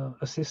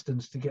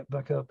assistance to get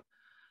back up.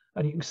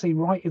 And you can see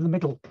right in the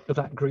middle of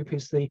that group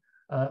is the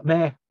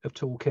Mayor of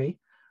Torquay,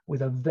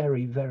 with a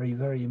very, very,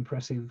 very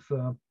impressive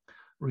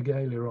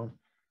regalia on.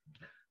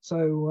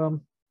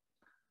 So,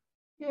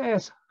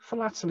 yes,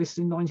 philatelists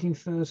in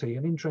 1930,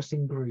 an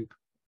interesting group.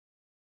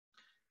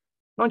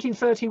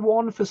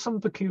 1931, for some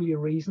peculiar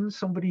reason,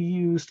 somebody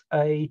used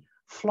a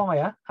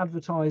flyer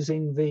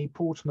advertising the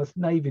Portsmouth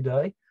Navy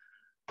Day,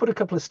 put a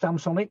couple of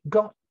stamps on it,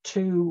 got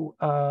two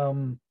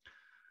hand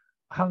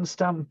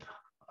stamp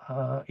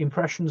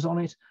impressions on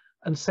it,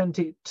 and sent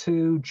it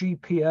to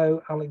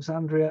GPO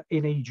Alexandria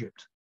in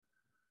Egypt.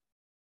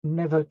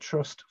 Never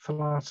trust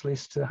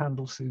philatelists to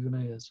handle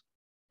souvenirs.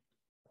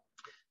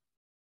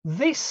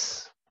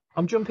 This,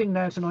 I'm jumping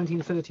now to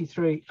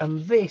 1933,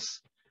 and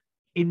this,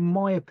 in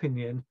my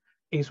opinion,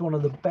 is one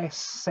of the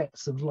best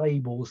sets of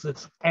labels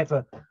that's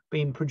ever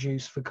been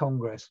produced for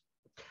Congress.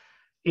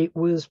 It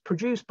was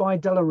produced by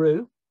De La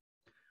Rue,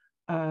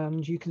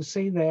 and you can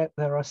see there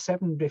are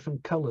 7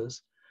 different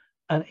colours,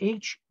 and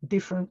each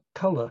different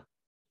colour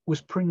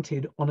was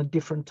printed on a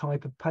different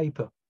type of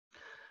paper.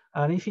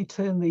 And if you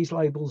turn these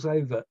labels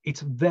over,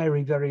 it's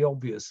very, very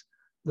obvious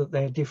that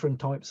they're different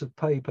types of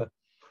paper.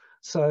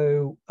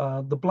 So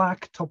the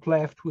black top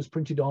left was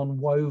printed on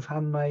wove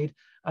handmade,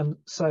 and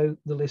so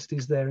the list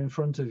is there in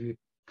front of you.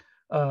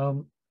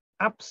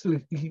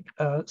 Absolutely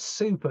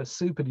super,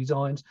 super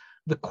designs.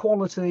 The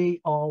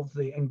quality of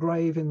the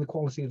engraving, the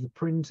quality of the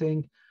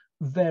printing,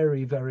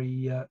 very,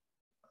 very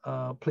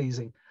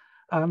pleasing.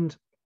 And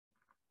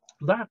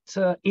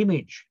that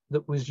image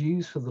that was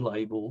used for the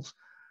labels,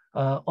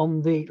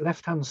 on the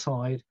left-hand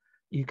side,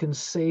 you can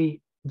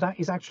see that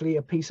is actually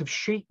a piece of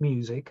sheet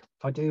music.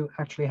 I do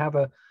actually have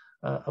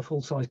a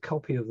full-size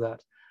copy of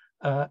that.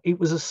 It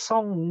was a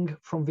song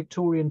from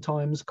Victorian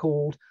times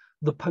called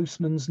The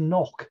Postman's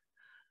Knock.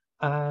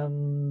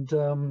 And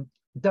De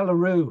La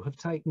Rue have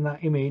taken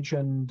that image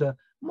and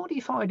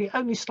modified it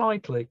only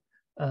slightly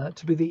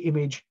to be the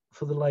image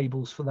for the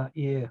labels for that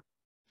year.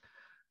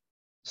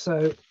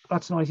 So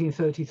that's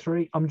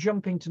 1933. I'm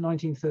jumping to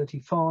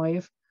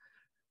 1935.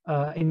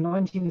 In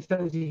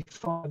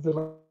 1935,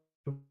 the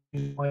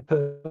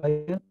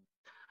label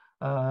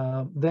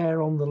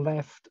there on the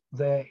left,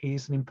 there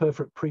is an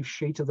imperfect proof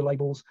sheet of the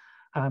labels,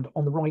 and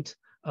on the right,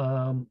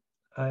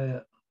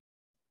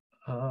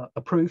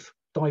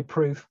 die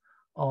proof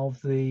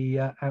of the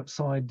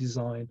outside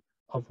design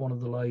of one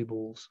of the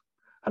labels.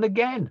 And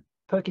again,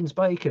 Perkins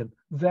Bacon,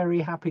 very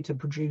happy to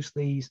produce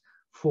these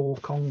for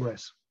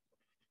Congress.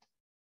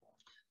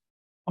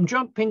 I'm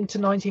jumping to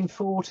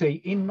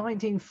 1940. In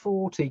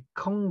 1940,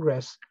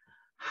 Congress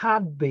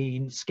had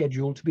been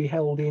scheduled to be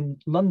held in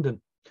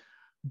London,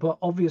 but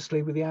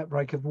obviously with the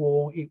outbreak of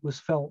war, it was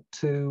felt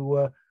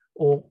to,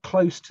 or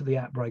close to the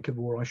outbreak of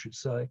war, I should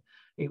say,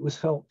 it was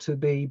felt to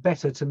be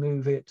better to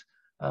move it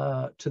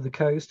to the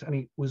coast, and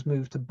it was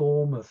moved to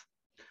Bournemouth.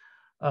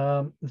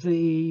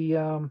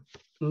 The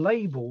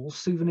labels,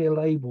 souvenir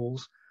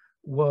labels,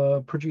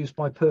 were produced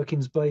by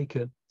Perkins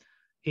Bacon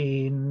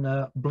in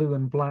blue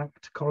and black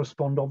to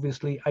correspond,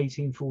 obviously,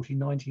 1840,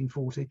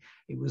 1940.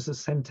 It was the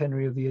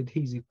centenary of the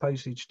adhesive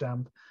postage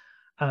stamp,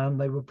 and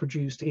they were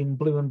produced in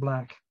blue and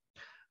black,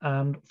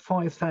 and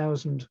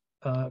 5,000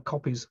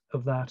 copies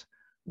of that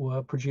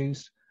were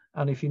produced.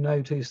 And if you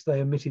notice,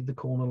 they omitted the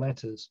corner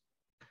letters.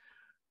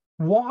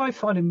 What I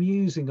find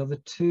amusing are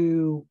the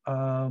two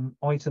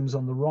items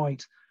on the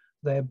right.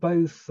 They're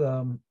both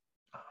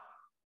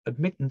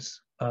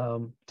admittance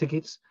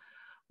tickets.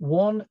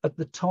 One at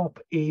the top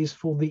is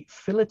for the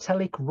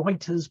Philatelic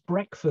Writers'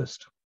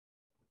 Breakfast.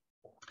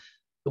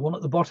 The one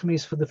at the bottom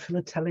is for the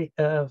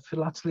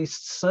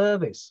Philatelist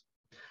Service.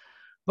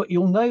 But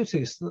you'll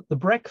notice that the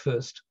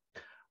breakfast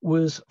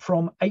was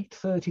from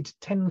 8:30 to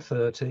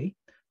 10:30.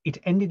 It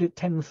ended at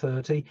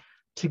 10:30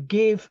 to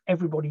give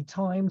everybody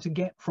time to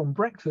get from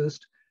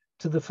breakfast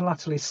to the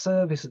Philatelist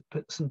Service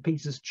at St.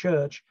 Peter's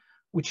Church,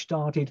 which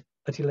started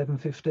at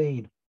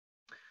 11:15.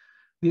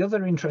 The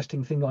other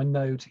interesting thing I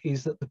note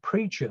is that the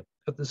preacher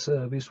at the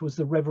service was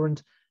the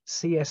Reverend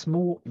C.S.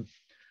 Morton,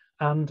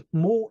 and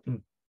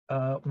Morton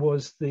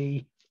was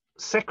the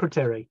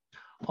secretary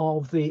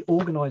of the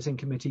organising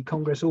committee,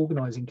 Congress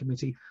Organising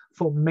Committee,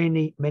 for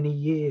many, many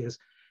years.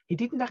 He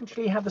didn't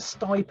actually have a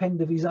stipend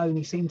of his own.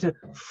 He seemed to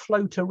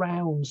float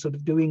around, sort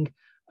of doing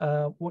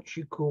what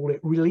you call it,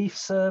 relief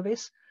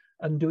service,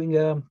 and doing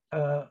you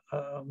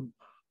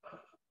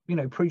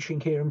know,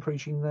 preaching here and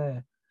preaching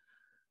there.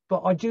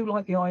 But I do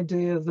like the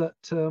idea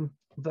that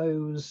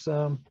those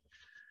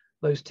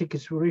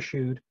tickets were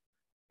issued.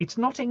 It's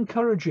not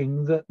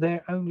encouraging that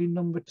they're only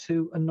number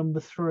 2 and number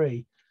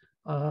 3.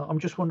 I'm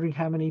just wondering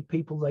how many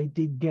people they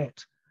did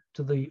get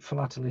to the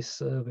Philatelist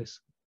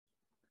Service.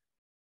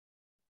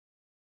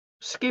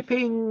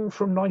 Skipping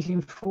from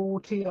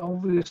 1940,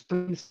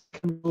 obviously,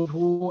 Second World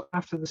War.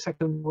 After the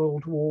Second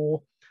World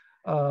War,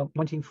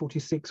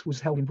 1946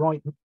 was held in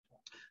Brighton.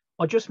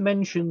 I just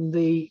mentioned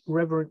the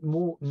Reverend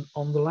Morton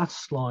on the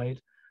last slide.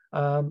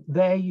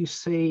 There you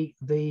see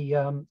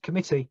the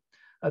committee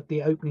at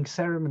the opening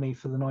ceremony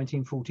for the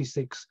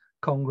 1946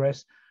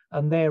 Congress,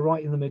 and there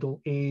right in the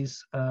middle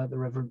is the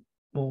Reverend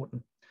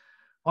Morton.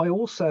 I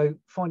also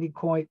find it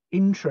quite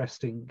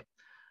interesting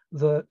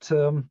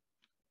that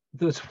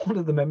there's one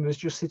of the members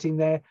just sitting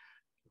there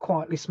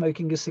quietly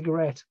smoking a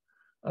cigarette.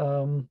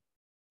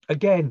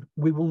 Again,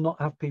 we will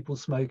not have people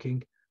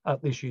smoking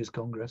at this year's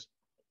Congress.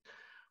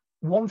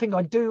 One thing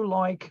I do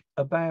like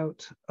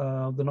about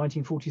the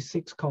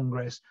 1946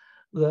 Congress,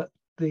 that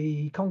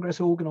the Congress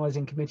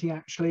Organising Committee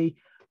actually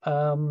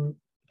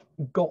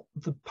got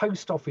the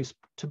post office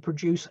to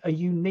produce a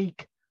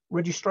unique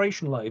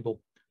registration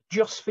label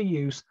just for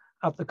use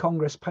at the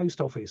Congress post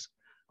office.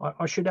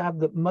 I should add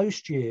that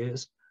most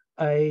years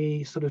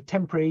a sort of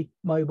temporary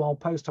mobile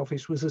post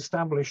office was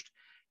established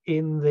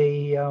in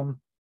the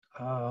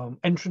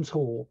entrance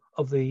hall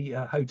of the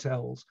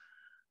hotels.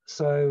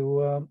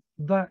 So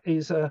that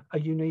is a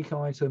unique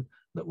item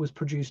that was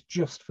produced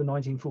just for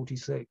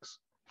 1946.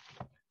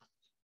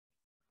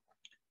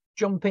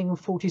 Jumping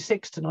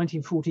 46 to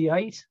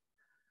 1948,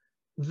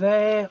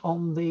 there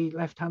on the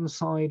left-hand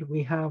side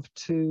we have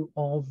 2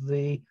 of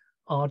the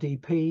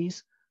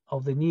RDPs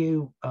of the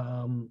new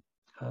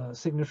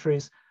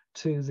signatories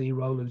to the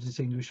Roll of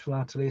Distinguished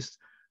Philatelists,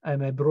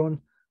 M.A.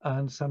 Brun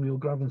and Samuel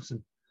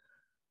Gravenson.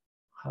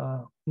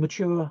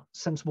 Mature,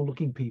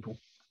 sensible-looking people.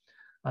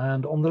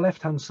 And on the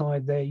left-hand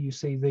side there, you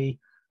see the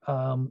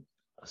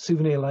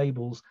souvenir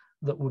labels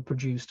that were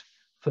produced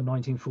for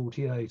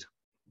 1948.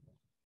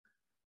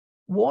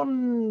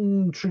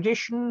 One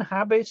tradition,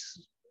 habit,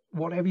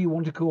 whatever you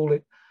want to call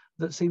it,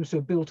 that seems to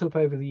have built up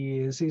over the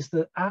years is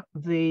that at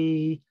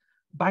the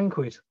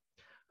banquet,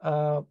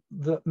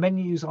 the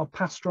menus are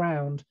passed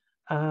round,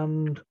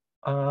 and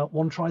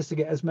one tries to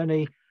get as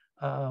many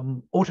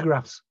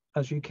autographs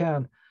as you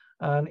can.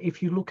 And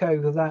if you look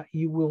over that,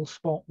 you will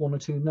spot 1 or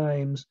 2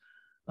 names.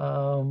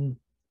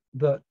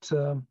 But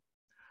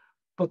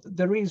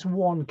there is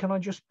one. Can I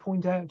just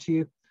point out to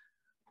you,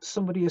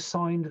 somebody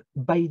assigned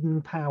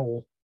Baden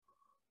Powell.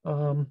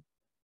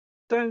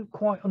 Don't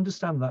quite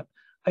understand that.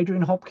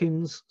 Adrian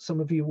Hopkins, some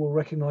of you will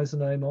recognize the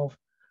name of.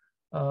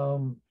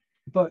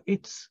 But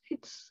it's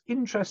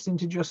interesting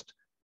to just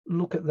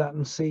look at that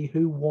and see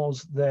who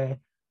was there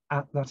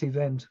at that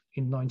event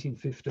in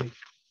 1950.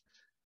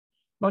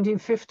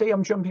 1950,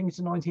 I'm jumping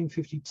into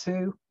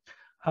 1952.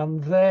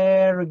 And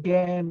there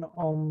again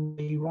on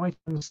the right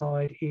hand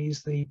side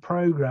is the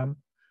programme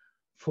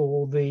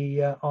for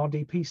the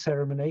RDP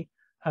ceremony.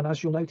 And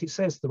as you'll note, it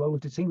says the Royal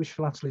Distinguished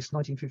Philatelist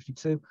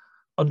 1952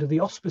 under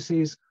the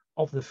auspices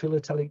of the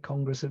Philatelic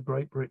Congress of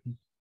Great Britain.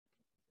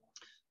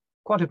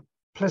 Quite a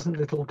pleasant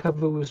little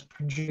cover was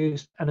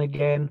produced, and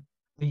again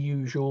the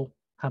usual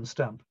hand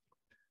stamp.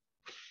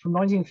 From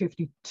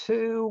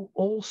 1952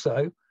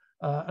 also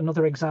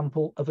another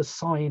example of a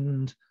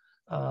signed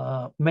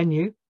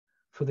menu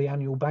for the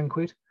annual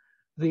banquet.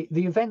 The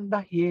event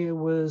that year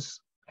was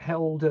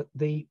held at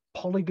the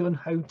Polygon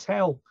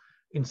Hotel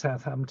in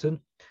Southampton,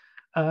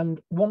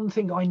 and one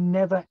thing I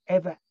never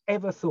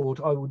ever thought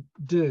I would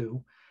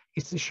do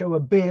is to show a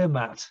beer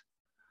mat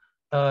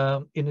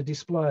in a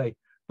display,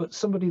 but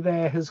somebody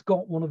there has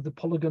got one of the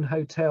Polygon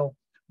Hotel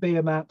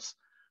beer mats,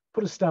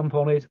 put a stamp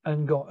on it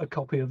and got a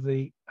copy of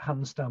the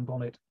hand stamp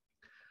on it.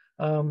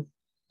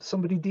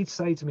 Somebody did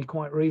say to me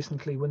quite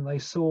recently when they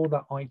saw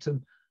that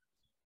item,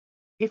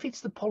 if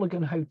it's the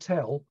Polygon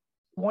Hotel,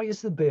 why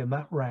is the beer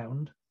mat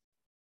round?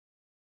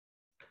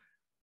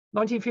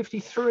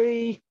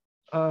 1953,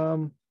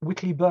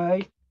 Whitley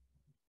Bay,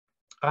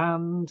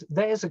 and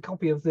there's a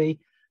copy of the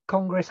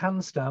Congress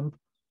hand stamp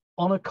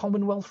on a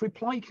Commonwealth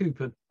reply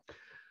coupon.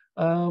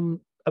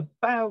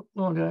 About, I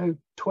don't know,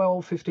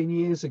 12, 15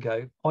 years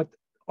ago,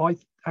 I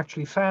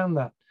actually found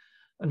that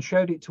and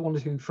showed it to one or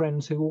two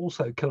friends who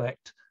also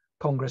collect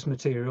Congress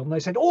material, and they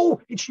said,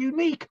 oh, it's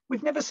unique,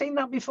 we've never seen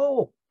that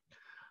before.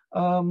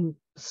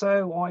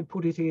 So I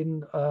put it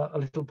in a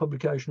little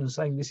publication and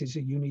saying this is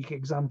a unique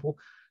example.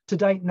 To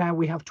date now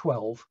we have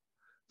 12,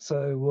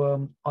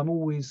 so I'm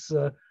always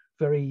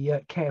very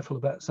careful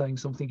about saying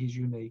something is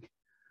unique,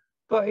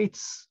 but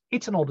it's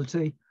an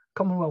oddity.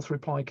 Commonwealth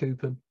reply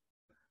coupon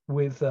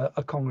with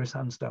a Congress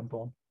hand stamp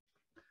on.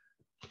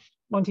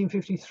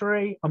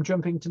 1953, I'm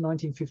jumping to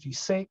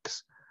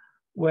 1956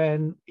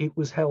 when it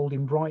was held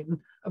in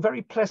Brighton. A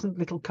very pleasant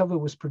little cover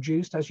was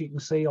produced, as you can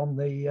see on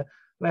the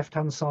left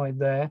hand side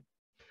there.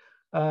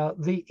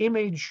 The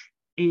image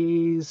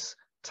is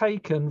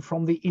taken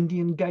from the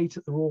Indian Gate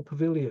at the Royal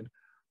Pavilion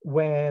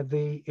where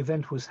the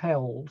event was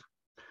held,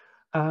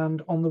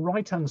 and on the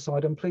right hand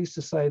side I'm pleased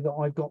to say that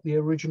I've got the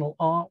original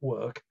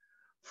artwork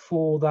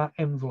for that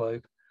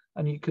envelope,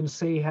 and you can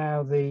see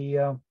how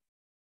the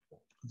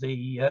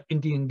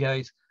Indian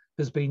Gate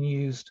has been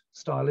used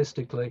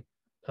stylistically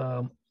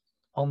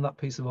on that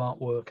piece of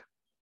artwork.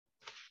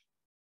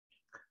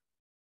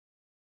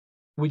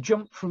 We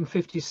jump from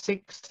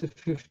 56 to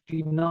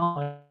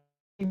 59.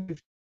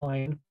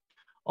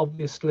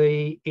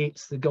 Obviously,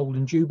 it's the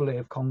Golden Jubilee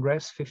of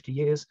Congress, 50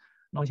 years,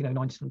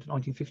 1909 to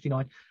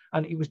 1959,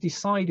 and it was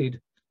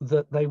decided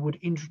that they would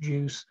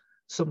introduce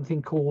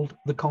something called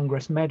the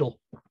Congress Medal.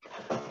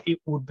 It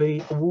would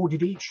be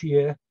awarded each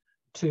year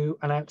to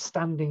an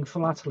outstanding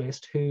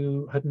philatelist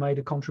who had made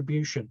a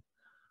contribution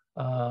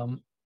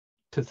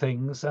to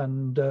things,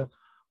 and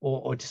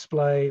or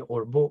display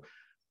or a book.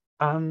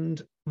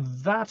 And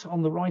that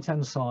on the right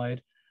hand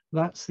side,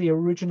 that's the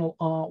original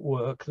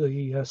artwork,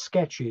 the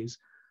sketches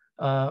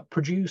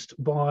produced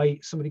by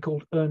somebody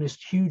called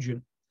Ernest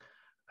Hugen,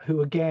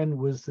 who again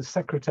was the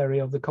secretary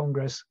of the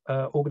Congress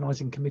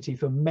organizing committee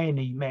for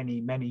many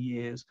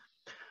years.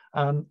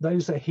 And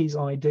those are his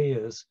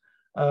ideas.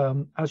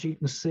 As you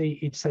can see,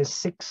 it says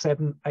 6,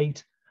 7,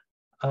 8,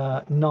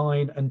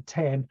 9 and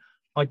 10.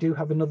 I do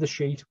have another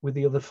sheet with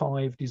the other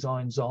 5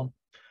 designs on,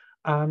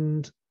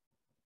 and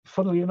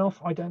funnily enough,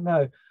 I don't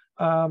know,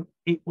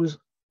 it was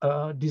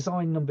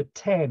design number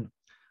 10,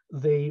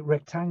 the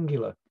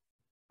rectangular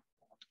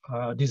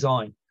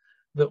design,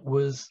 that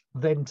was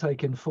then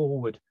taken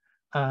forward,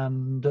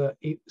 and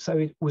so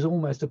it was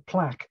almost a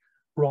plaque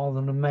rather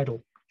than a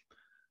medal.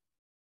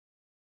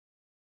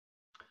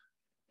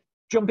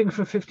 Jumping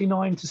from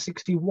 59 to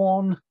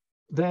 61,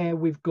 there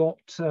we've got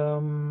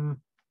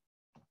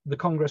the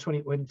Congress when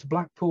it went to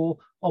Blackpool.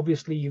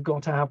 Obviously, you've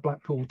got to have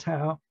Blackpool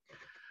Tower.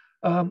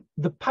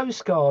 The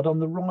postcard on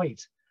the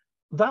right,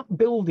 that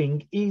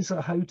building is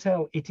a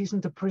hotel. It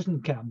isn't a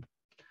prison camp.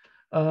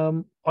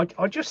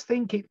 I just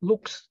think it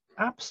looks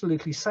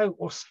absolutely so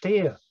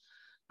austere.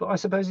 But I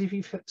suppose if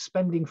you're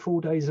spending 4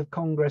 days of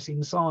Congress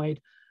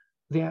inside,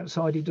 the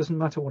outside, it doesn't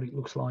matter what it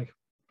looks like.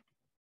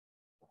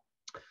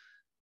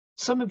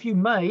 Some of you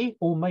may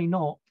or may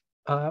not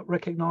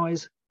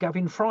recognise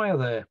Gavin Fryer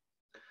there.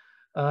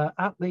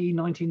 At the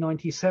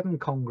 1997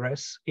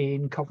 Congress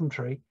in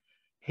Coventry,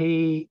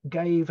 he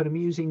gave an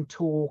amusing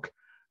talk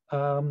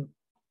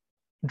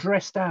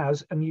dressed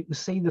as, and you can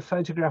see the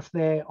photograph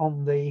there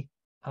on the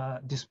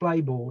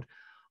display board,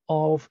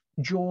 of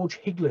George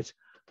Higlet.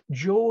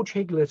 George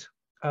Higlet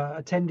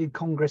attended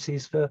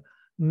congresses for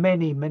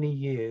many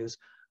years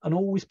and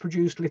always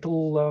produced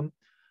little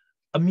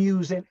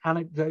amusing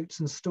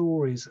anecdotes and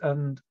stories.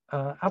 And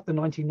at the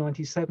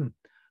 1997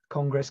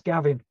 Congress,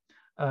 Gavin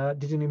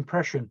did an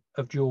impression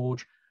of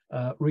George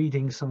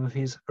reading some of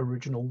his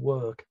original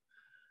work.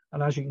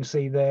 And as you can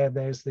see there,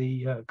 there's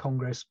the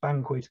Congress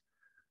banquet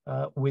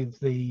with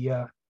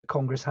the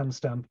Congress hand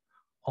stamp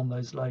on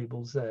those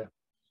labels there.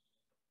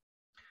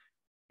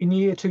 In the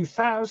year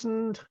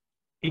 2000,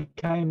 it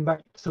came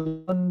back to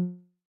London,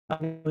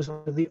 and it was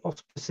under the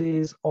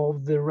auspices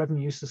of the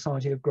Revenue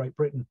Society of Great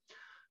Britain.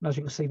 And as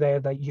you can see there,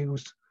 they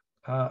used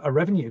a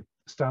revenue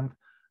stamp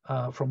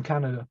from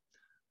Canada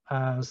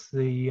as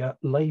the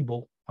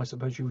label, I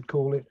suppose you would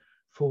call it,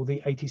 for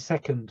the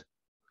 82nd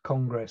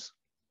Congress.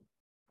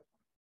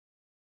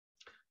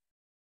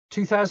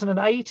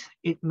 2008,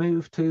 it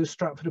moved to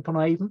Stratford upon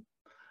Avon,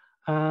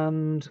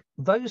 and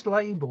those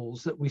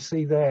labels that we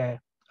see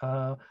there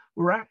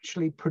were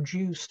actually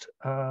produced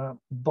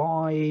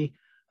by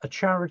a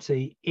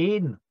charity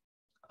in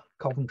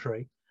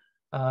Coventry,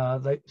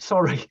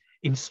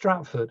 in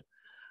Stratford.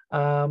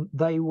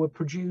 They were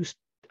produced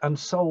and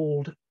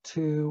sold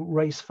to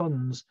raise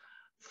funds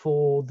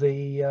for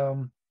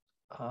the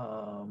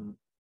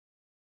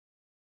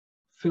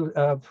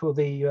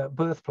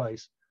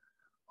birthplace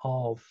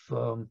of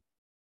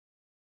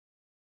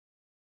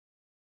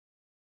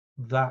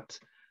that.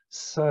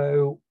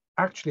 So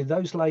actually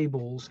those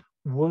labels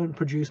weren't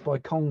produced by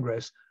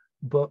Congress,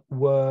 but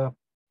were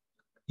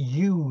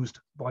used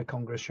by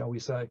Congress, shall we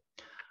say.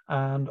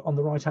 And on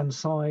the right hand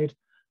side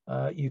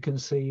you can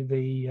see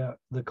the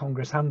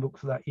Congress handbook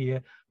for that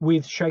year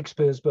with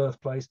Shakespeare's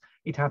birthplace.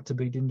 It had to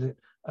be, didn't it,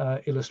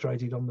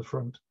 illustrated on the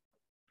front.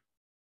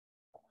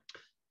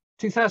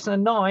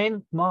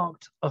 2009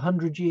 marked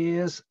 100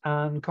 years,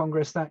 and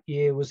Congress that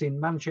year was in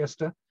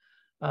Manchester.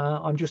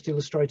 I'm just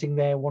illustrating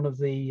there one of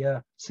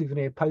the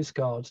souvenir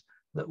postcards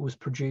that was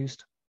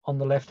produced on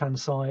the left hand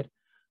side,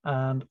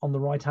 and on the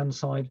right hand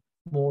side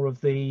more of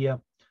the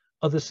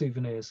other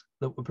souvenirs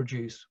that were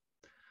produced.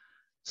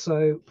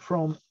 So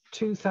from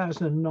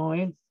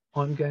 2009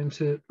 I'm going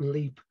to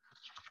leap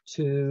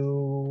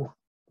to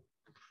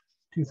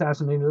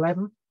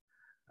 2011.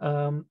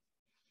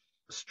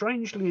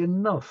 Strangely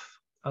enough,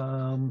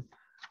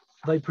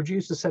 they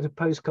produced a set of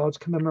postcards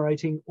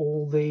commemorating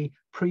all the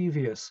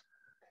previous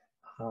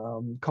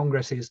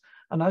congresses,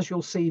 and as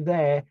you'll see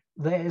there,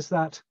 there's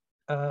that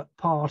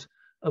part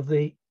of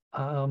the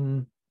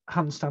hand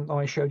stamp that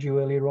I showed you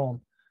earlier on,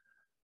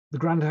 the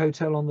Grand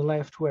Hotel on the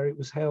left where it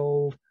was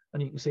held,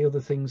 and you can see other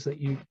things that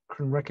you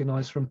can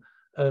recognize from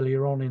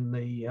earlier on in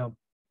the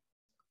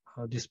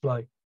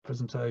display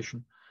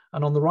presentation.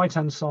 And on the right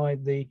hand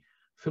side, the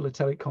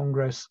Philatelic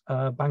Congress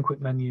banquet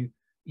menu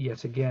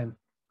yet again.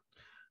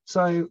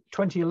 So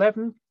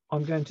 2011,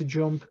 I'm going to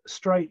jump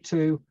straight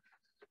to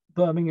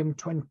Birmingham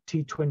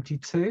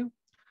 2022.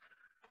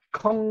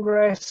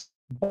 Congress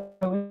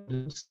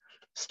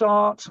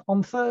start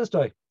on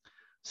Thursday.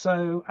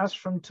 So as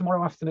from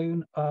tomorrow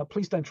afternoon,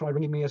 please don't try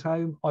ringing me at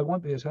home. I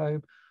won't be at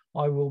home.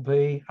 I will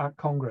be at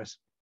Congress.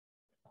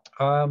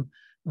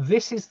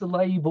 This is the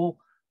label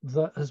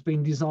that has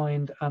been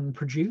designed and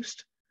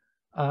produced,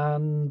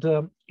 and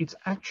it's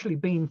actually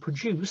been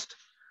produced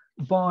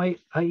by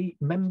a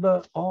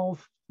member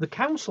of the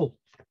Council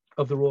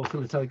of the Royal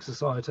Philatelic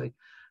Society.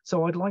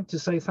 So I'd like to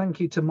say thank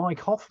you to Mike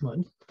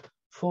Hoffman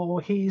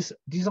for his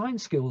design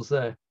skills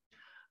there.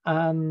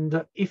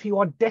 And if you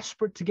are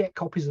desperate to get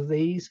copies of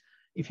these,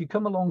 if you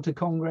come along to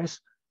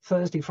Congress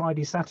Thursday,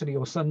 Friday, Saturday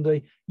or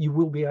Sunday, you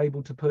will be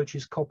able to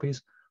purchase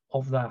copies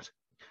of that.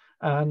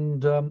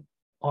 And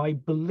I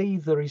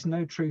believe there is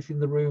no truth in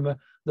the rumour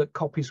that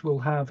copies will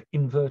have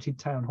inverted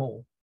town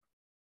hall.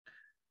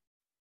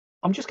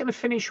 I'm just going to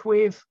finish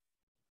with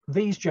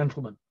these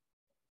gentlemen.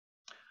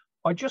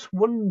 I just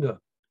wonder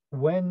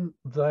when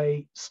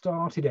they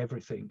started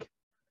everything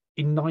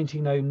in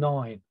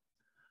 1909,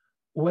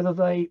 whether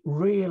they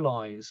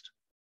realised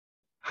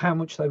how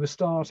much they were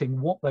starting,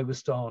 what they were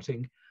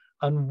starting,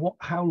 and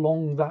how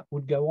long that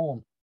would go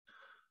on.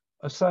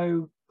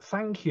 So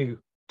thank you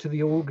to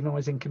the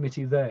organising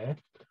committee there,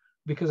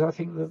 because I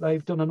think that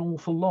they've done an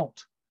awful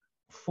lot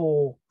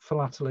for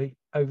philately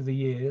over the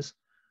years,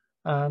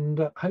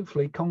 and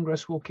hopefully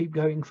Congress will keep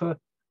going for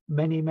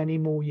many, many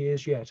more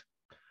years yet.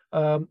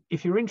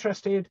 If you're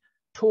interested,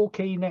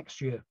 Torquay next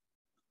year,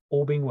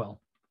 all being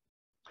well.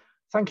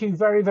 Thank you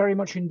very, very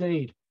much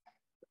indeed.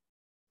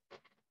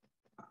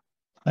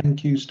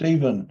 Thank you,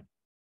 Stephen.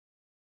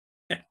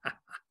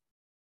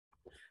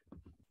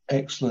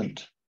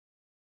 Excellent.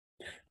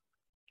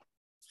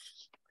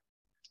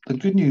 The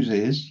good news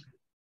is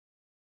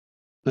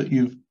that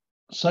you've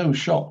so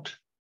shocked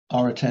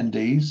our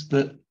attendees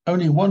that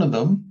only one of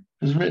them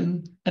has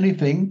written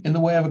anything in the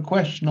way of a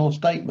question or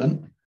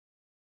statement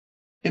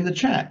in the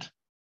chat.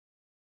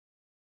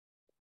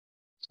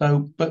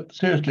 So, but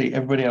seriously,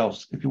 everybody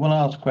else, if you want to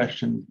ask a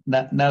question,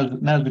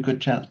 now's a good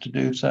chance to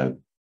do so.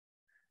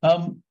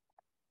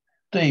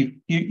 Steve,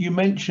 you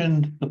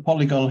mentioned the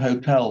Polygon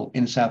Hotel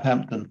in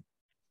Southampton,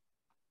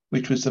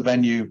 which was the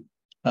venue,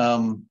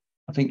 I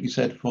think you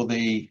said for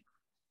the,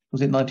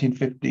 was it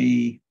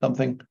 1950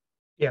 something?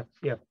 Yeah.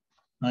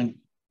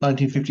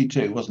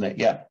 1952, wasn't it?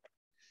 Yeah.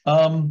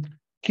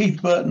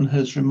 Keith Burton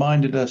has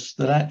reminded us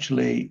that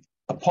actually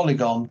a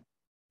polygon,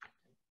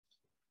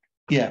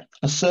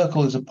 a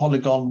circle is a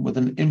polygon with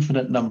an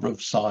infinite number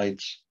of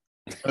sides.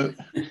 So,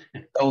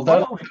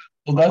 I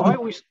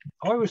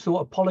always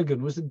thought a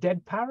polygon was a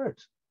dead parrot.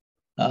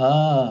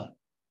 Ah.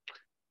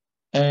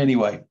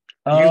 Anyway.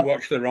 You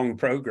watch the wrong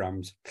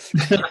programmes.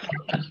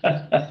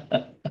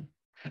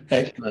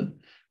 Excellent.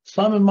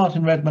 Simon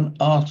Martin Redmond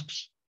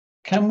asks,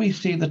 can we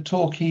see the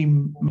Torquay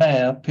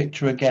Mayor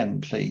picture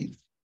again, please?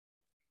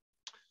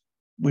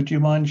 Would you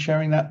mind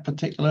sharing that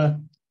particular?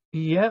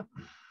 Yeah,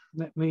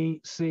 let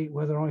me see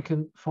whether I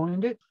can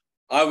find it.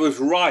 I was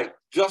right,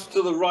 just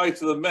to the right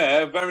of the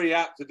mayor, very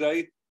apt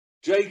today.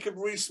 Jacob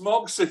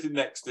Rees-Mogg sitting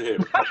next to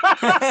him.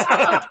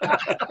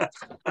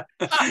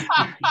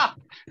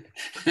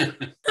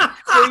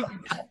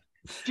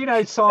 Do you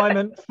know,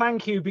 Simon,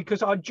 thank you,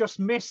 because I just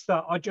missed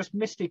that. I just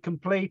missed it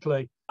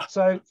completely.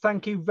 So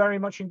thank you very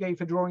much indeed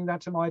for drawing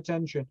that to my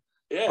attention.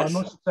 Yes.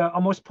 I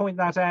must point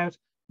that out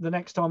the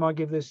next time I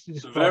give this.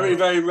 Very,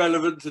 very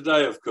relevant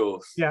today, of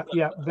course. Yeah,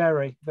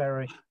 very,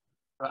 very.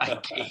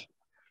 Right.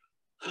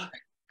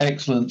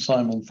 Excellent,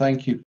 Simon.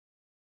 Thank you.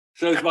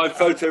 Shows my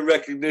photo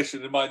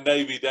recognition in my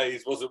Navy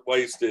days wasn't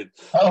wasted.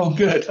 Oh,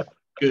 good,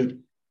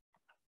 good.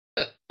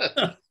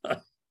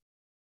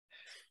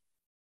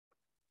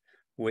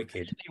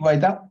 Wicked.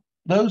 Anyway,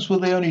 those were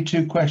the only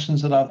two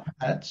questions that I've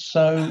had.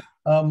 So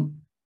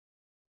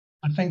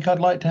I think I'd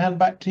like to hand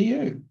back to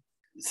you.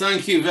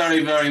 Thank you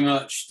very, very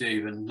much,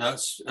 Stephen.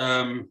 That's,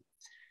 I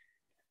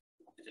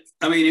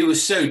mean, it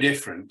was so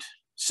different,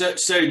 so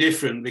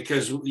different,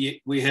 because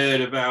we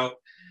heard about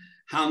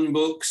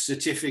handbooks,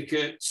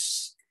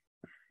 certificates,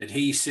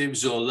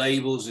 adhesives or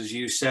labels, as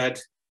you said,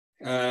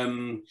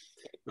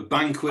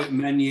 banquet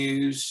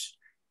menus,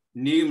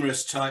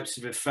 numerous types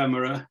of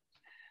ephemera,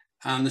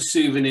 and the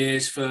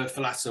souvenirs for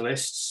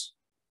philatelists,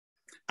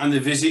 and the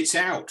visits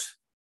out.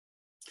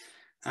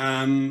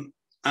 And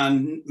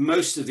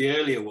most of the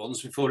earlier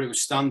ones, before it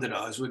was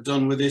standardized, were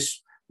done with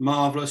this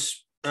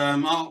marvelous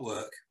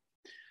artwork,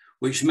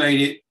 which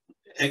made it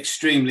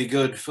extremely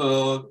good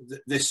for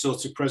this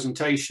sort of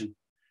presentation.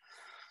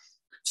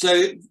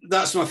 So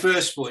that's my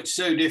first point.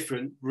 So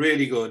different,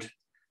 really good.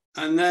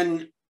 And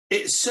then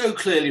it's so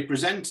clearly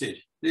presented.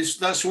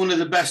 That's one of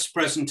the best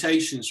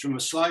presentations from a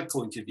slide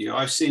point of view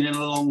I've seen in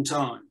a long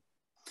time.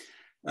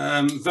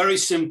 Very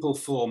simple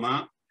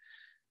format,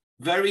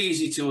 very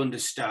easy to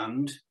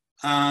understand,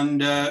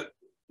 and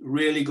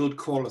really good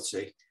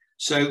quality.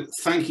 So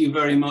thank you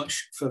very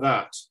much for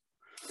that.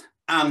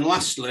 And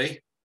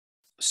lastly,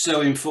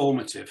 so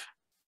informative.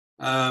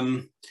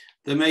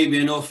 There may be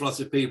an awful lot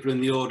of people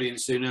in the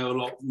audience who know a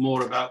lot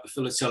more about the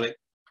Philatelic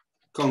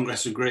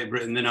Congress of Great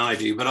Britain than I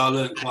do, but I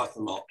learned quite a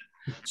lot.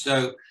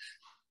 So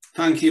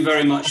thank you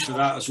very much for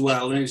that as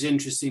well. And it was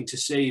interesting to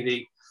see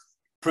the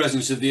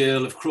presence of the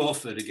Earl of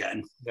Crawford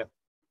again. Yeah.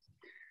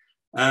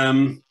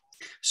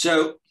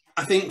 So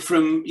I think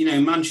from,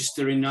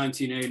 Manchester in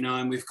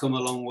 1909, we've come a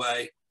long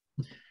way,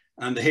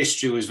 and the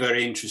history was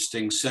very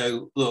interesting.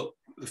 So look,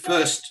 the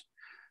first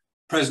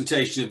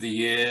presentation of the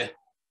year,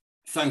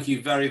 thank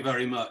you very,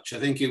 very much. I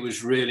think it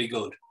was really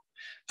good.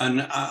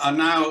 And I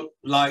now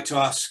like to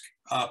ask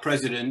our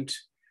president,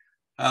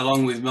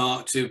 along with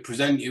Mark, to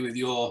present you with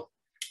your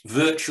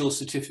virtual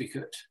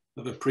certificate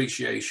of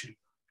appreciation.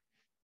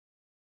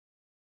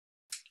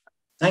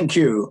 Thank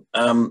you,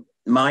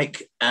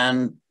 Mike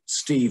and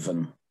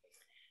Stephen.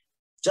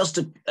 Just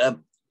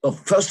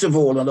first of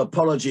all, an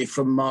apology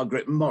from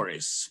Margaret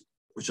Morris,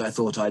 which I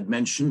thought I'd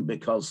mention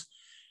because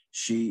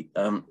she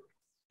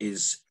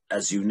is,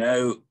 as you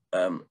know,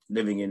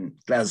 living in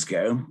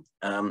Glasgow,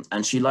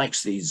 and she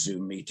likes these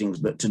Zoom meetings,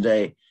 but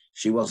today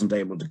she wasn't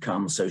able to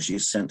come, so she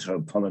sent her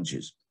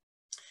apologies.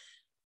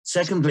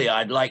 Secondly,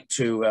 I'd like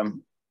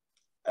to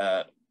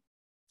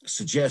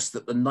suggest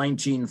that the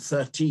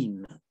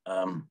 1913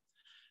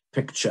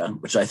 picture,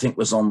 which I think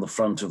was on the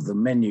front of the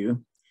menu,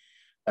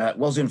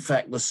 was in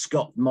fact the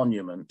Scott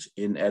Monument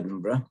in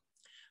Edinburgh,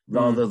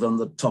 rather than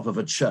the top of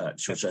a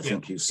church, which I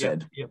think you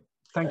said.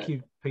 Thank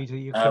you, Peter,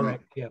 you're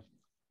correct, yeah.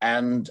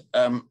 And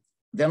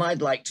then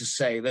I'd like to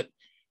say that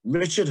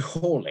Richard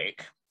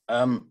Horlick,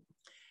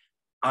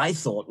 I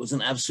thought was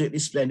an absolutely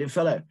splendid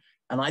fellow.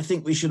 And I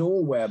think we should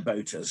all wear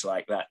boaters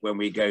like that when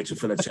we go to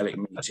philatelic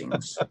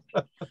meetings.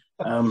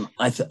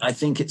 I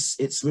think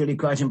it's really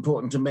quite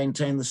important to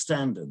maintain the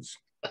standards.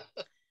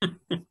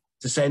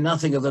 To say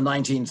nothing of the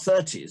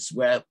 1930s,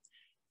 where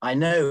I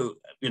know,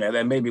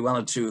 there may be one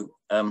or two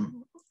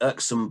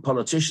irksome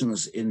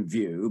politicians in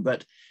view,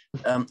 but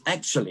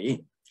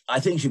actually, I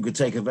think you could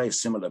take a very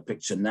similar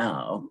picture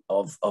now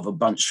of a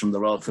bunch from the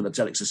Royal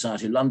Philatelic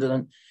Society London,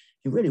 and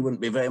you really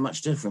wouldn't be very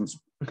much difference.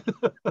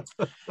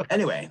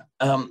 Anyway,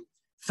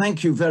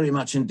 thank you very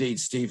much indeed,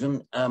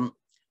 Stephen.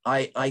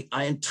 I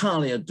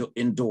entirely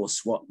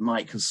endorse what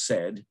Mike has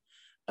said.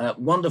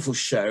 Wonderful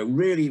show,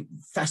 really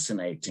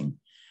fascinating.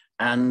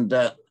 And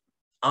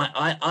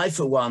I,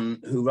 for one,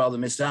 who rather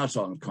missed out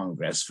on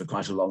Congress for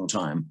quite a long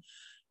time,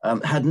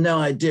 had no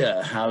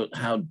idea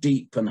how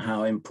deep and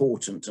how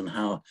important and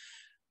how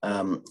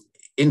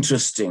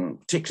interesting,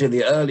 particularly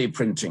the early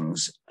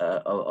printings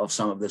of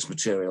some of this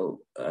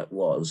material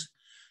was.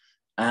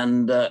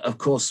 And of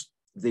course,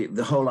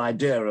 the whole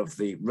idea of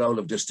the role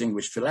of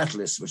distinguished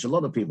philatelists, which a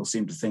lot of people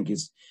seem to think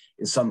is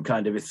some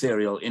kind of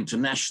ethereal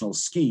international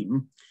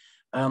scheme,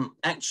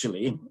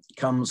 actually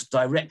comes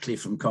directly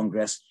from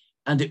Congress,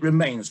 and it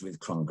remains with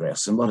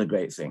Congress, and what a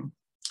great thing.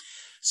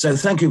 So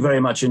thank you very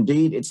much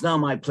indeed. It's now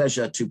my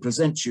pleasure to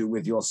present you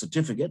with your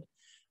certificate,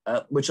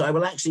 which I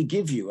will actually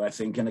give you, I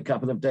think, in a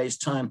couple of days'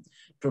 time,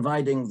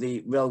 providing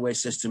the railway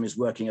system is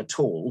working at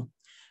all,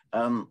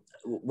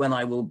 when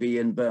I will be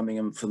in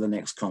Birmingham for the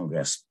next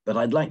Congress. But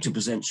I'd like to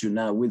present you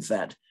now with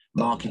that.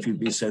 Mark, if you'd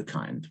be so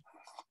kind.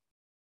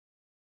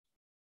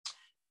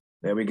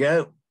 There we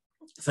go.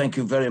 Thank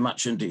you very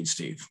much indeed,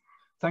 Steve.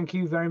 Thank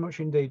you very much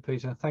indeed,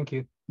 Peter. Thank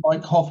you.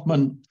 Mike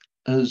Hoffman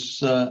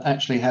has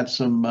actually had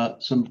some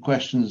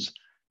questions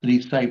that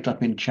he's saved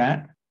up in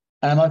chat.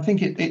 And I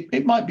think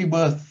it might be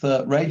worth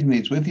raising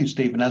these with you,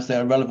 Stephen, as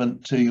they're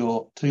relevant to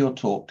your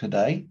talk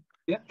today.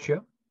 Yeah, sure.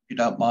 If you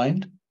don't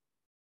mind.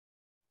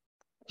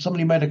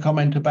 Somebody made a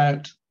comment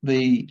about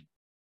those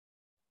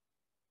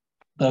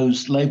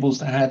labels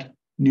that had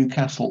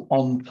Newcastle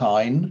on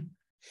Tyne.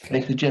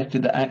 They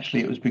suggested that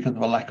actually it was because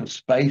of a lack of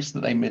space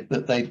that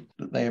they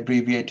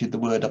abbreviated the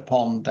word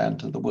upon down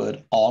to the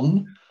word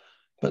on.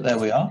 But there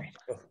we are.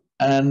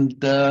 And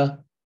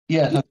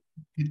yeah,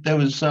 there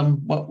was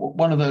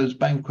one of those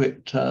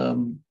banquet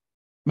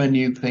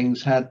menu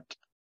things had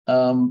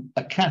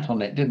a cat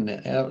on it, didn't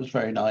it? Yeah, it was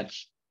very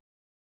nice.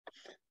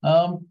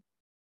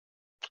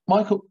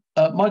 Michael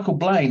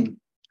Blaine,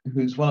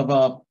 who's one of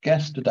our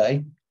guests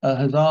today,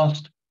 has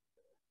asked,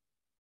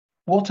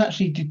 what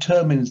actually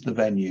determines the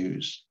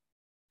venues?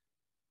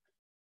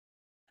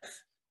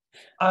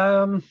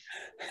 I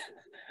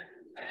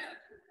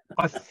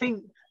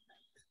think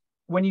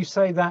when you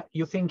say that,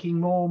 you're thinking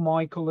more,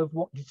 Michael, of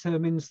what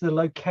determines the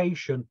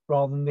location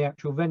rather than the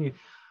actual venue.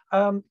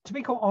 To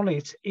be quite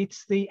honest,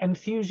 it's the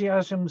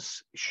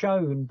enthusiasms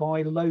shown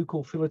by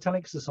local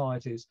philatelic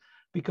societies,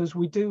 because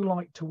we do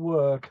like to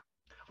work.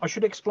 I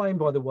should explain,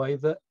 by the way,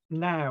 that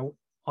now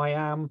I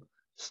am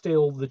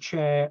still the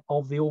chair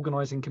of the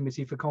organising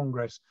committee for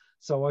Congress.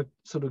 So I've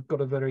sort of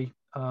got a very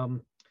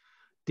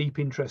deep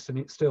interest in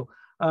it still.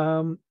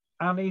 And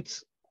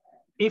it's,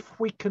 if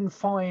we can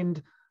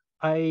find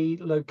a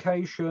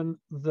location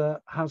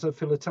that has a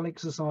philatelic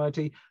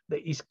society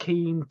that is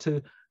keen to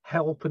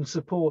help and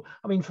support.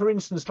 I mean, for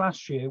instance,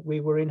 last year we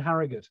were in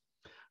Harrogate,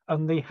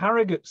 and the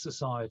Harrogate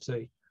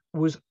Society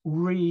was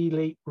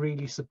really,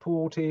 really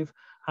supportive,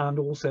 and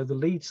also the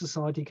Leeds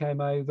Society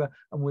came over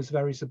and was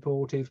very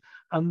supportive,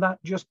 and that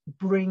just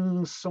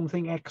brings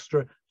something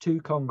extra to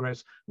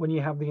Congress when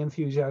you have the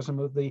enthusiasm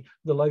of the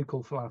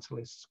local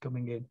philatelists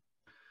coming in.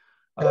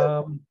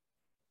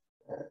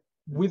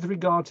 With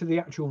regard to the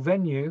actual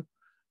venue,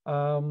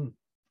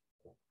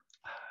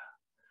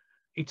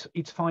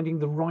 it's finding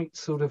the right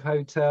sort of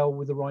hotel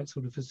with the right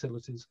sort of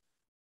facilities.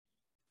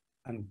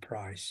 And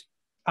price.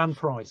 And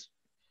price.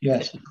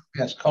 Yes,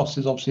 yes, cost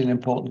is obviously an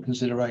important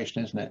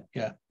consideration, isn't it?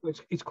 Yeah.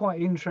 It's quite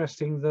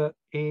interesting that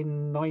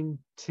in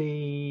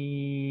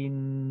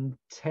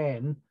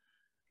 1910,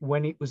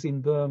 when it was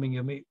in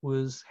Birmingham, it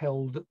was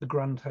held at the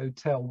Grand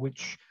Hotel,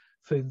 which,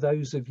 for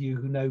those of you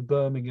who know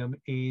Birmingham,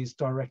 is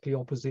directly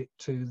opposite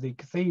to the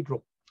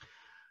cathedral.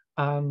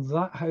 And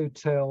that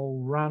hotel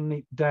ran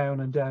it down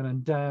and down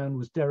and down,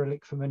 was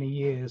derelict for many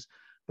years,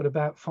 but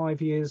about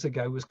 5 years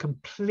ago was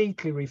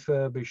completely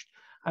refurbished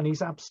and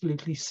is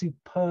absolutely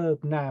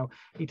superb now.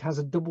 It has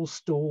a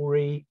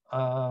double-storey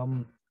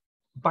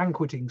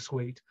banqueting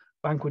suite,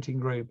 banqueting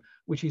room,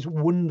 which is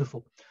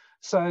wonderful.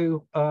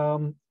 So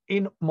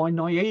in my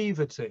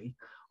naivety,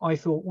 I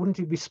thought, wouldn't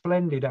it be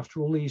splendid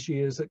after all these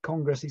years that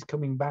Congress is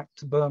coming back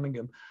to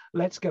Birmingham?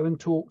 Let's go and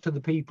talk to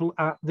the people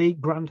at the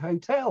Grand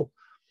Hotel.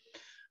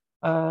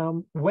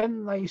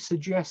 When they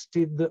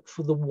suggested that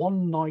for the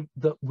one night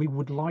that we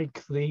would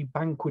like the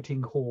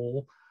banqueting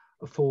hall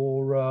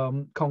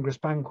for Congress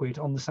banquet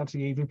on the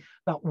Saturday evening,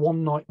 that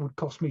one night would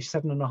cost me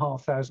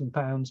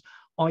 £7,500.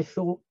 I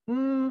thought,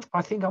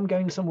 I think I'm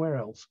going somewhere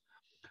else.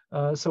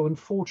 So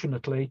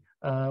unfortunately,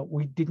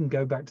 we didn't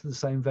go back to the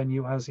same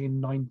venue as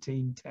in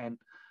 1910,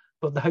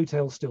 but the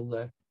hotel's still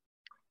there.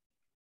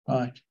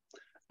 Right.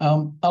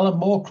 Alan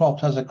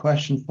Moorcroft has a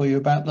question for you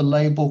about the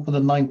label for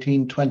the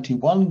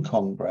 1921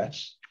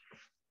 Congress.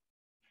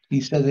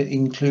 He said it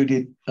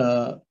included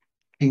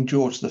King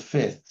George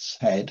V's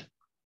head.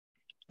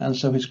 And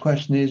so his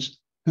question is,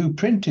 who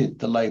printed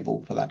the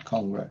label for that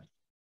Congress?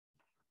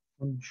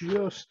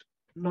 Just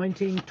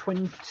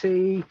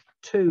 1922,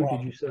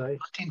 did you say?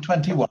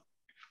 1921.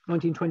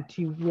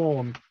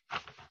 1921.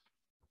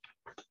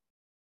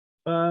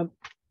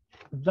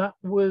 That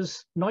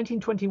was,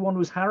 1921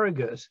 was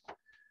Harrogate,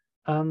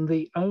 and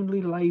the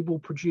only label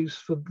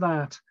produced for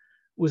that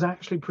was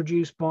actually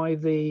produced by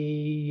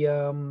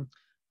the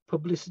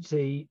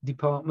publicity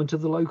department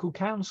of the local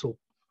council.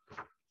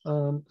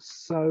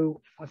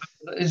 So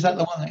is that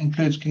the one that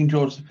includes King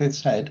George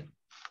V's head?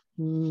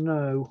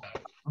 No.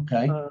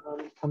 Okay.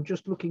 I'm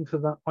just looking for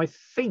that. I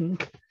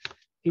think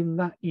in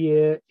that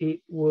year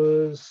it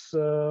was.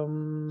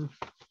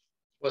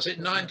 Was it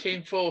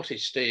 1940,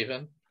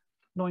 Stephen?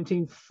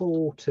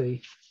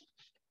 1940.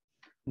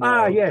 No.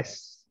 Ah,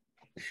 yes.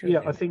 Sure.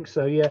 Yeah, I think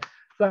so. Yeah,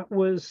 that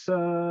was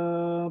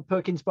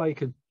Perkins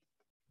Bacon.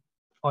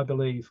 I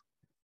believe.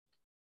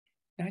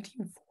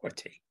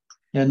 1940.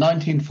 Yeah,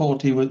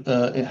 1940 with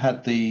it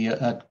had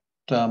the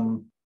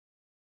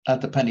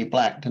penny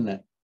black, didn't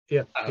it?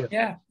 Yeah, Oh.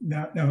 yeah.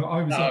 Yeah. No,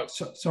 I was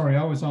No. sorry.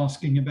 I was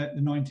asking about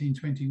the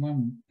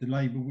 1921, the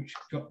label which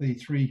got the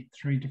three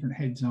different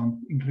heads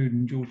on,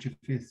 including George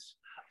V's.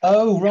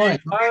 Oh, right.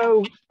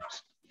 Oh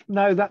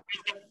no, that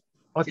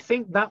I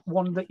think that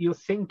one that you're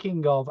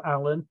thinking of,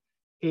 Alan,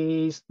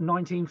 is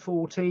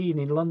 1914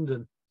 in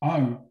London.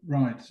 Oh,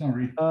 right.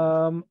 Sorry.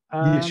 And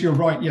Yes, you're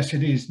right. Yes,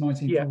 it is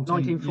 1914. yeah,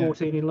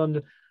 1914 in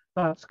London.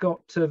 That's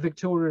got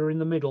Victoria in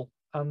the middle,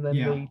 and then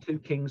the two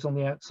kings on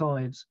the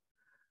outsides.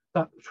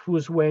 That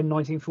was when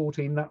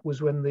 1914. That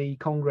was when the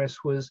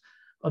Congress was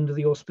under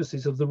the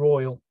auspices of the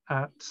Royal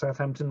at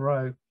Southampton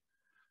Row,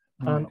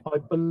 Right. and I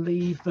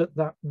believe that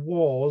that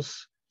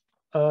was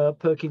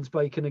Perkins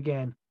Bacon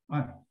again.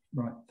 Oh,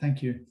 right.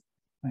 Thank you.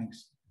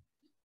 Thanks.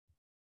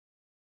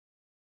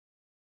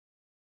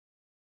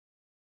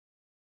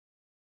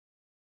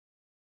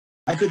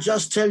 I could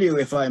just tell you,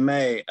 if I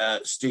may,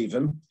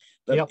 Stephen,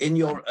 that in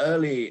your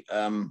early,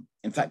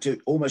 in fact,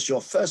 almost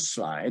your first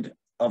slide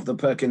of the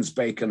Perkins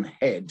Bacon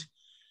head,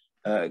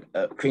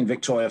 Queen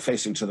Victoria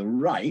facing to the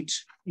right.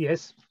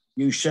 Yes.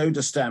 You showed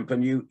a stamp,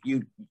 and you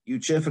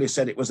cheerfully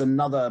said it was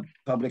another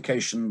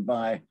publication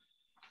by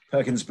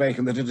Perkins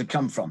Bacon that it had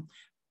come from.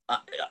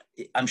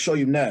 I'm sure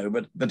you know,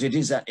 but it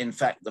is in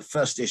fact the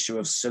first issue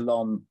of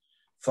Ceylon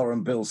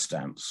foreign bill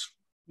stamps.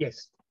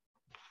 Yes.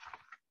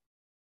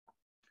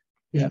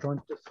 Yeah.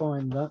 Trying to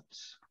find that.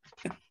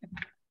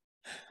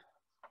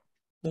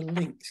 The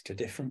links to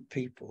different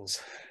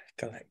people's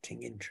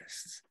collecting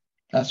interests.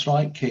 That's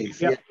right,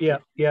 Keith. Yeah.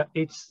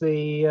 It's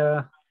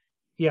the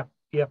yeah.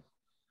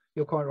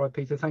 You're quite right,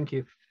 Peter. Thank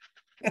you.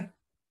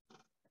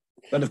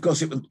 But of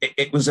course,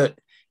 it was a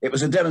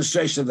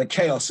demonstration of the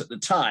chaos at the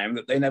time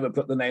that they never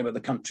put the name of the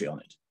country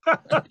on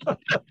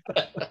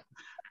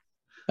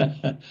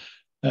it.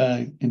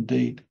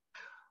 Indeed.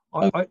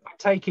 I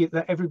take it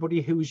that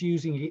everybody who was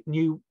using it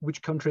knew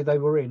which country they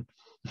were in.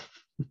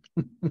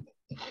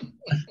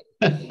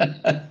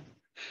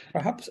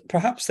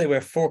 Perhaps they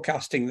were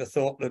forecasting the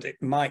thought that it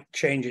might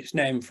change its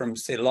name from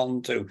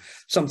Ceylon to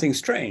something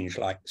strange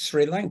like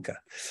Sri Lanka.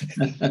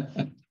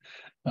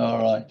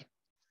 All right,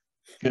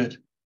 good.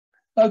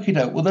 Okay,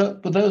 well,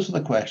 those are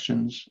the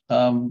questions.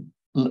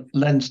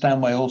 Len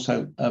Stanway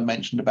also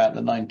mentioned about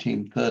the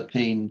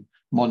 1913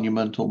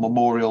 monument or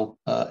memorial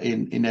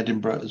in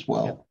Edinburgh as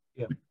well.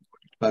 Yeah.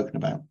 Spoken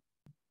about.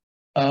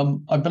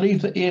 I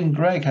believe that Ian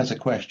Gregg has a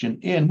question.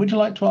 Ian, would you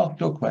like to ask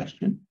your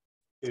question?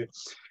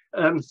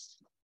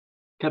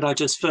 Can I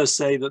just first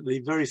say that the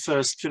very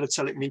first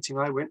philatelic meeting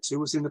I went to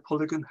was in the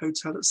Polygon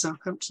Hotel at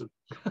Southampton.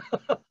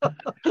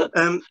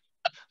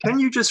 Can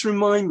you just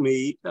remind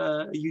me,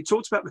 you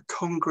talked about the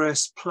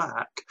Congress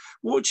plaque.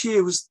 What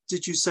year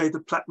did you say the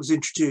plaque was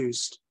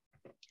introduced?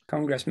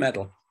 Congress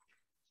medal.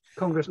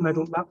 Congress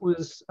medal, that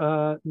was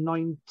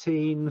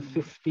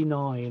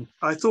 1959.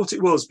 I thought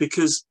it was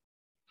because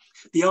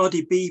the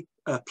RDB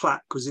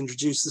plaque was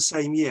introduced the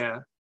same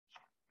year.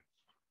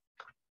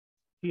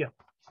 Yeah.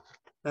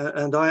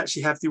 And I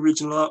actually have the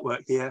original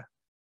artwork here.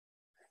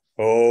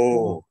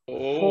 Oh.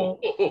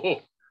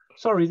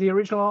 Sorry, the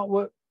original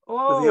artwork.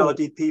 For the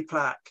RDP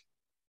plaque.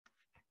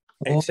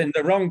 It's in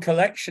the wrong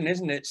collection,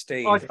 isn't it,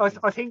 Steve? I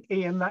think,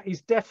 Ian, that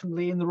is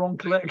definitely in the wrong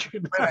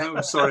collection.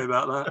 I'm sorry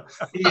about that.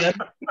 Ian,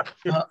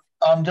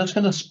 I'm just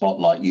going to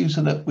spotlight you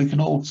so that we can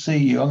all see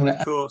you. I'm going to.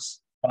 Of course.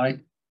 Right.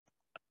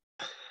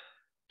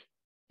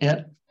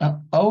 Yeah.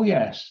 Oh,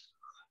 yes.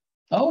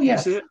 Oh,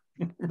 yes. You see it?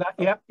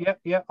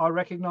 Yeah. I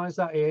recognise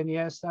that, Ian.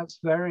 Yes, that's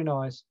very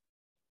nice.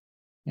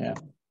 Yeah.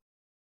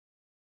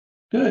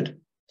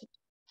 Good.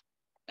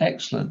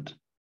 Excellent.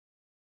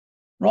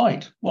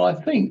 Right. Well, I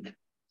think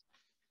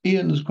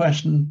Ian's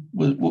question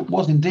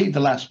was indeed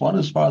the last one,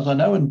 as far as I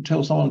know,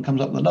 until someone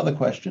comes up with another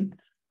question.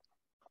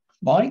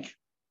 Mike?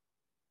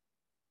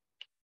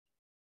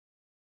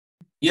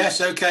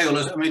 Yes, okay.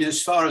 Well, I mean,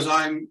 as far as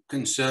I'm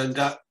concerned,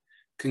 that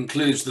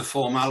concludes the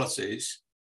formalities.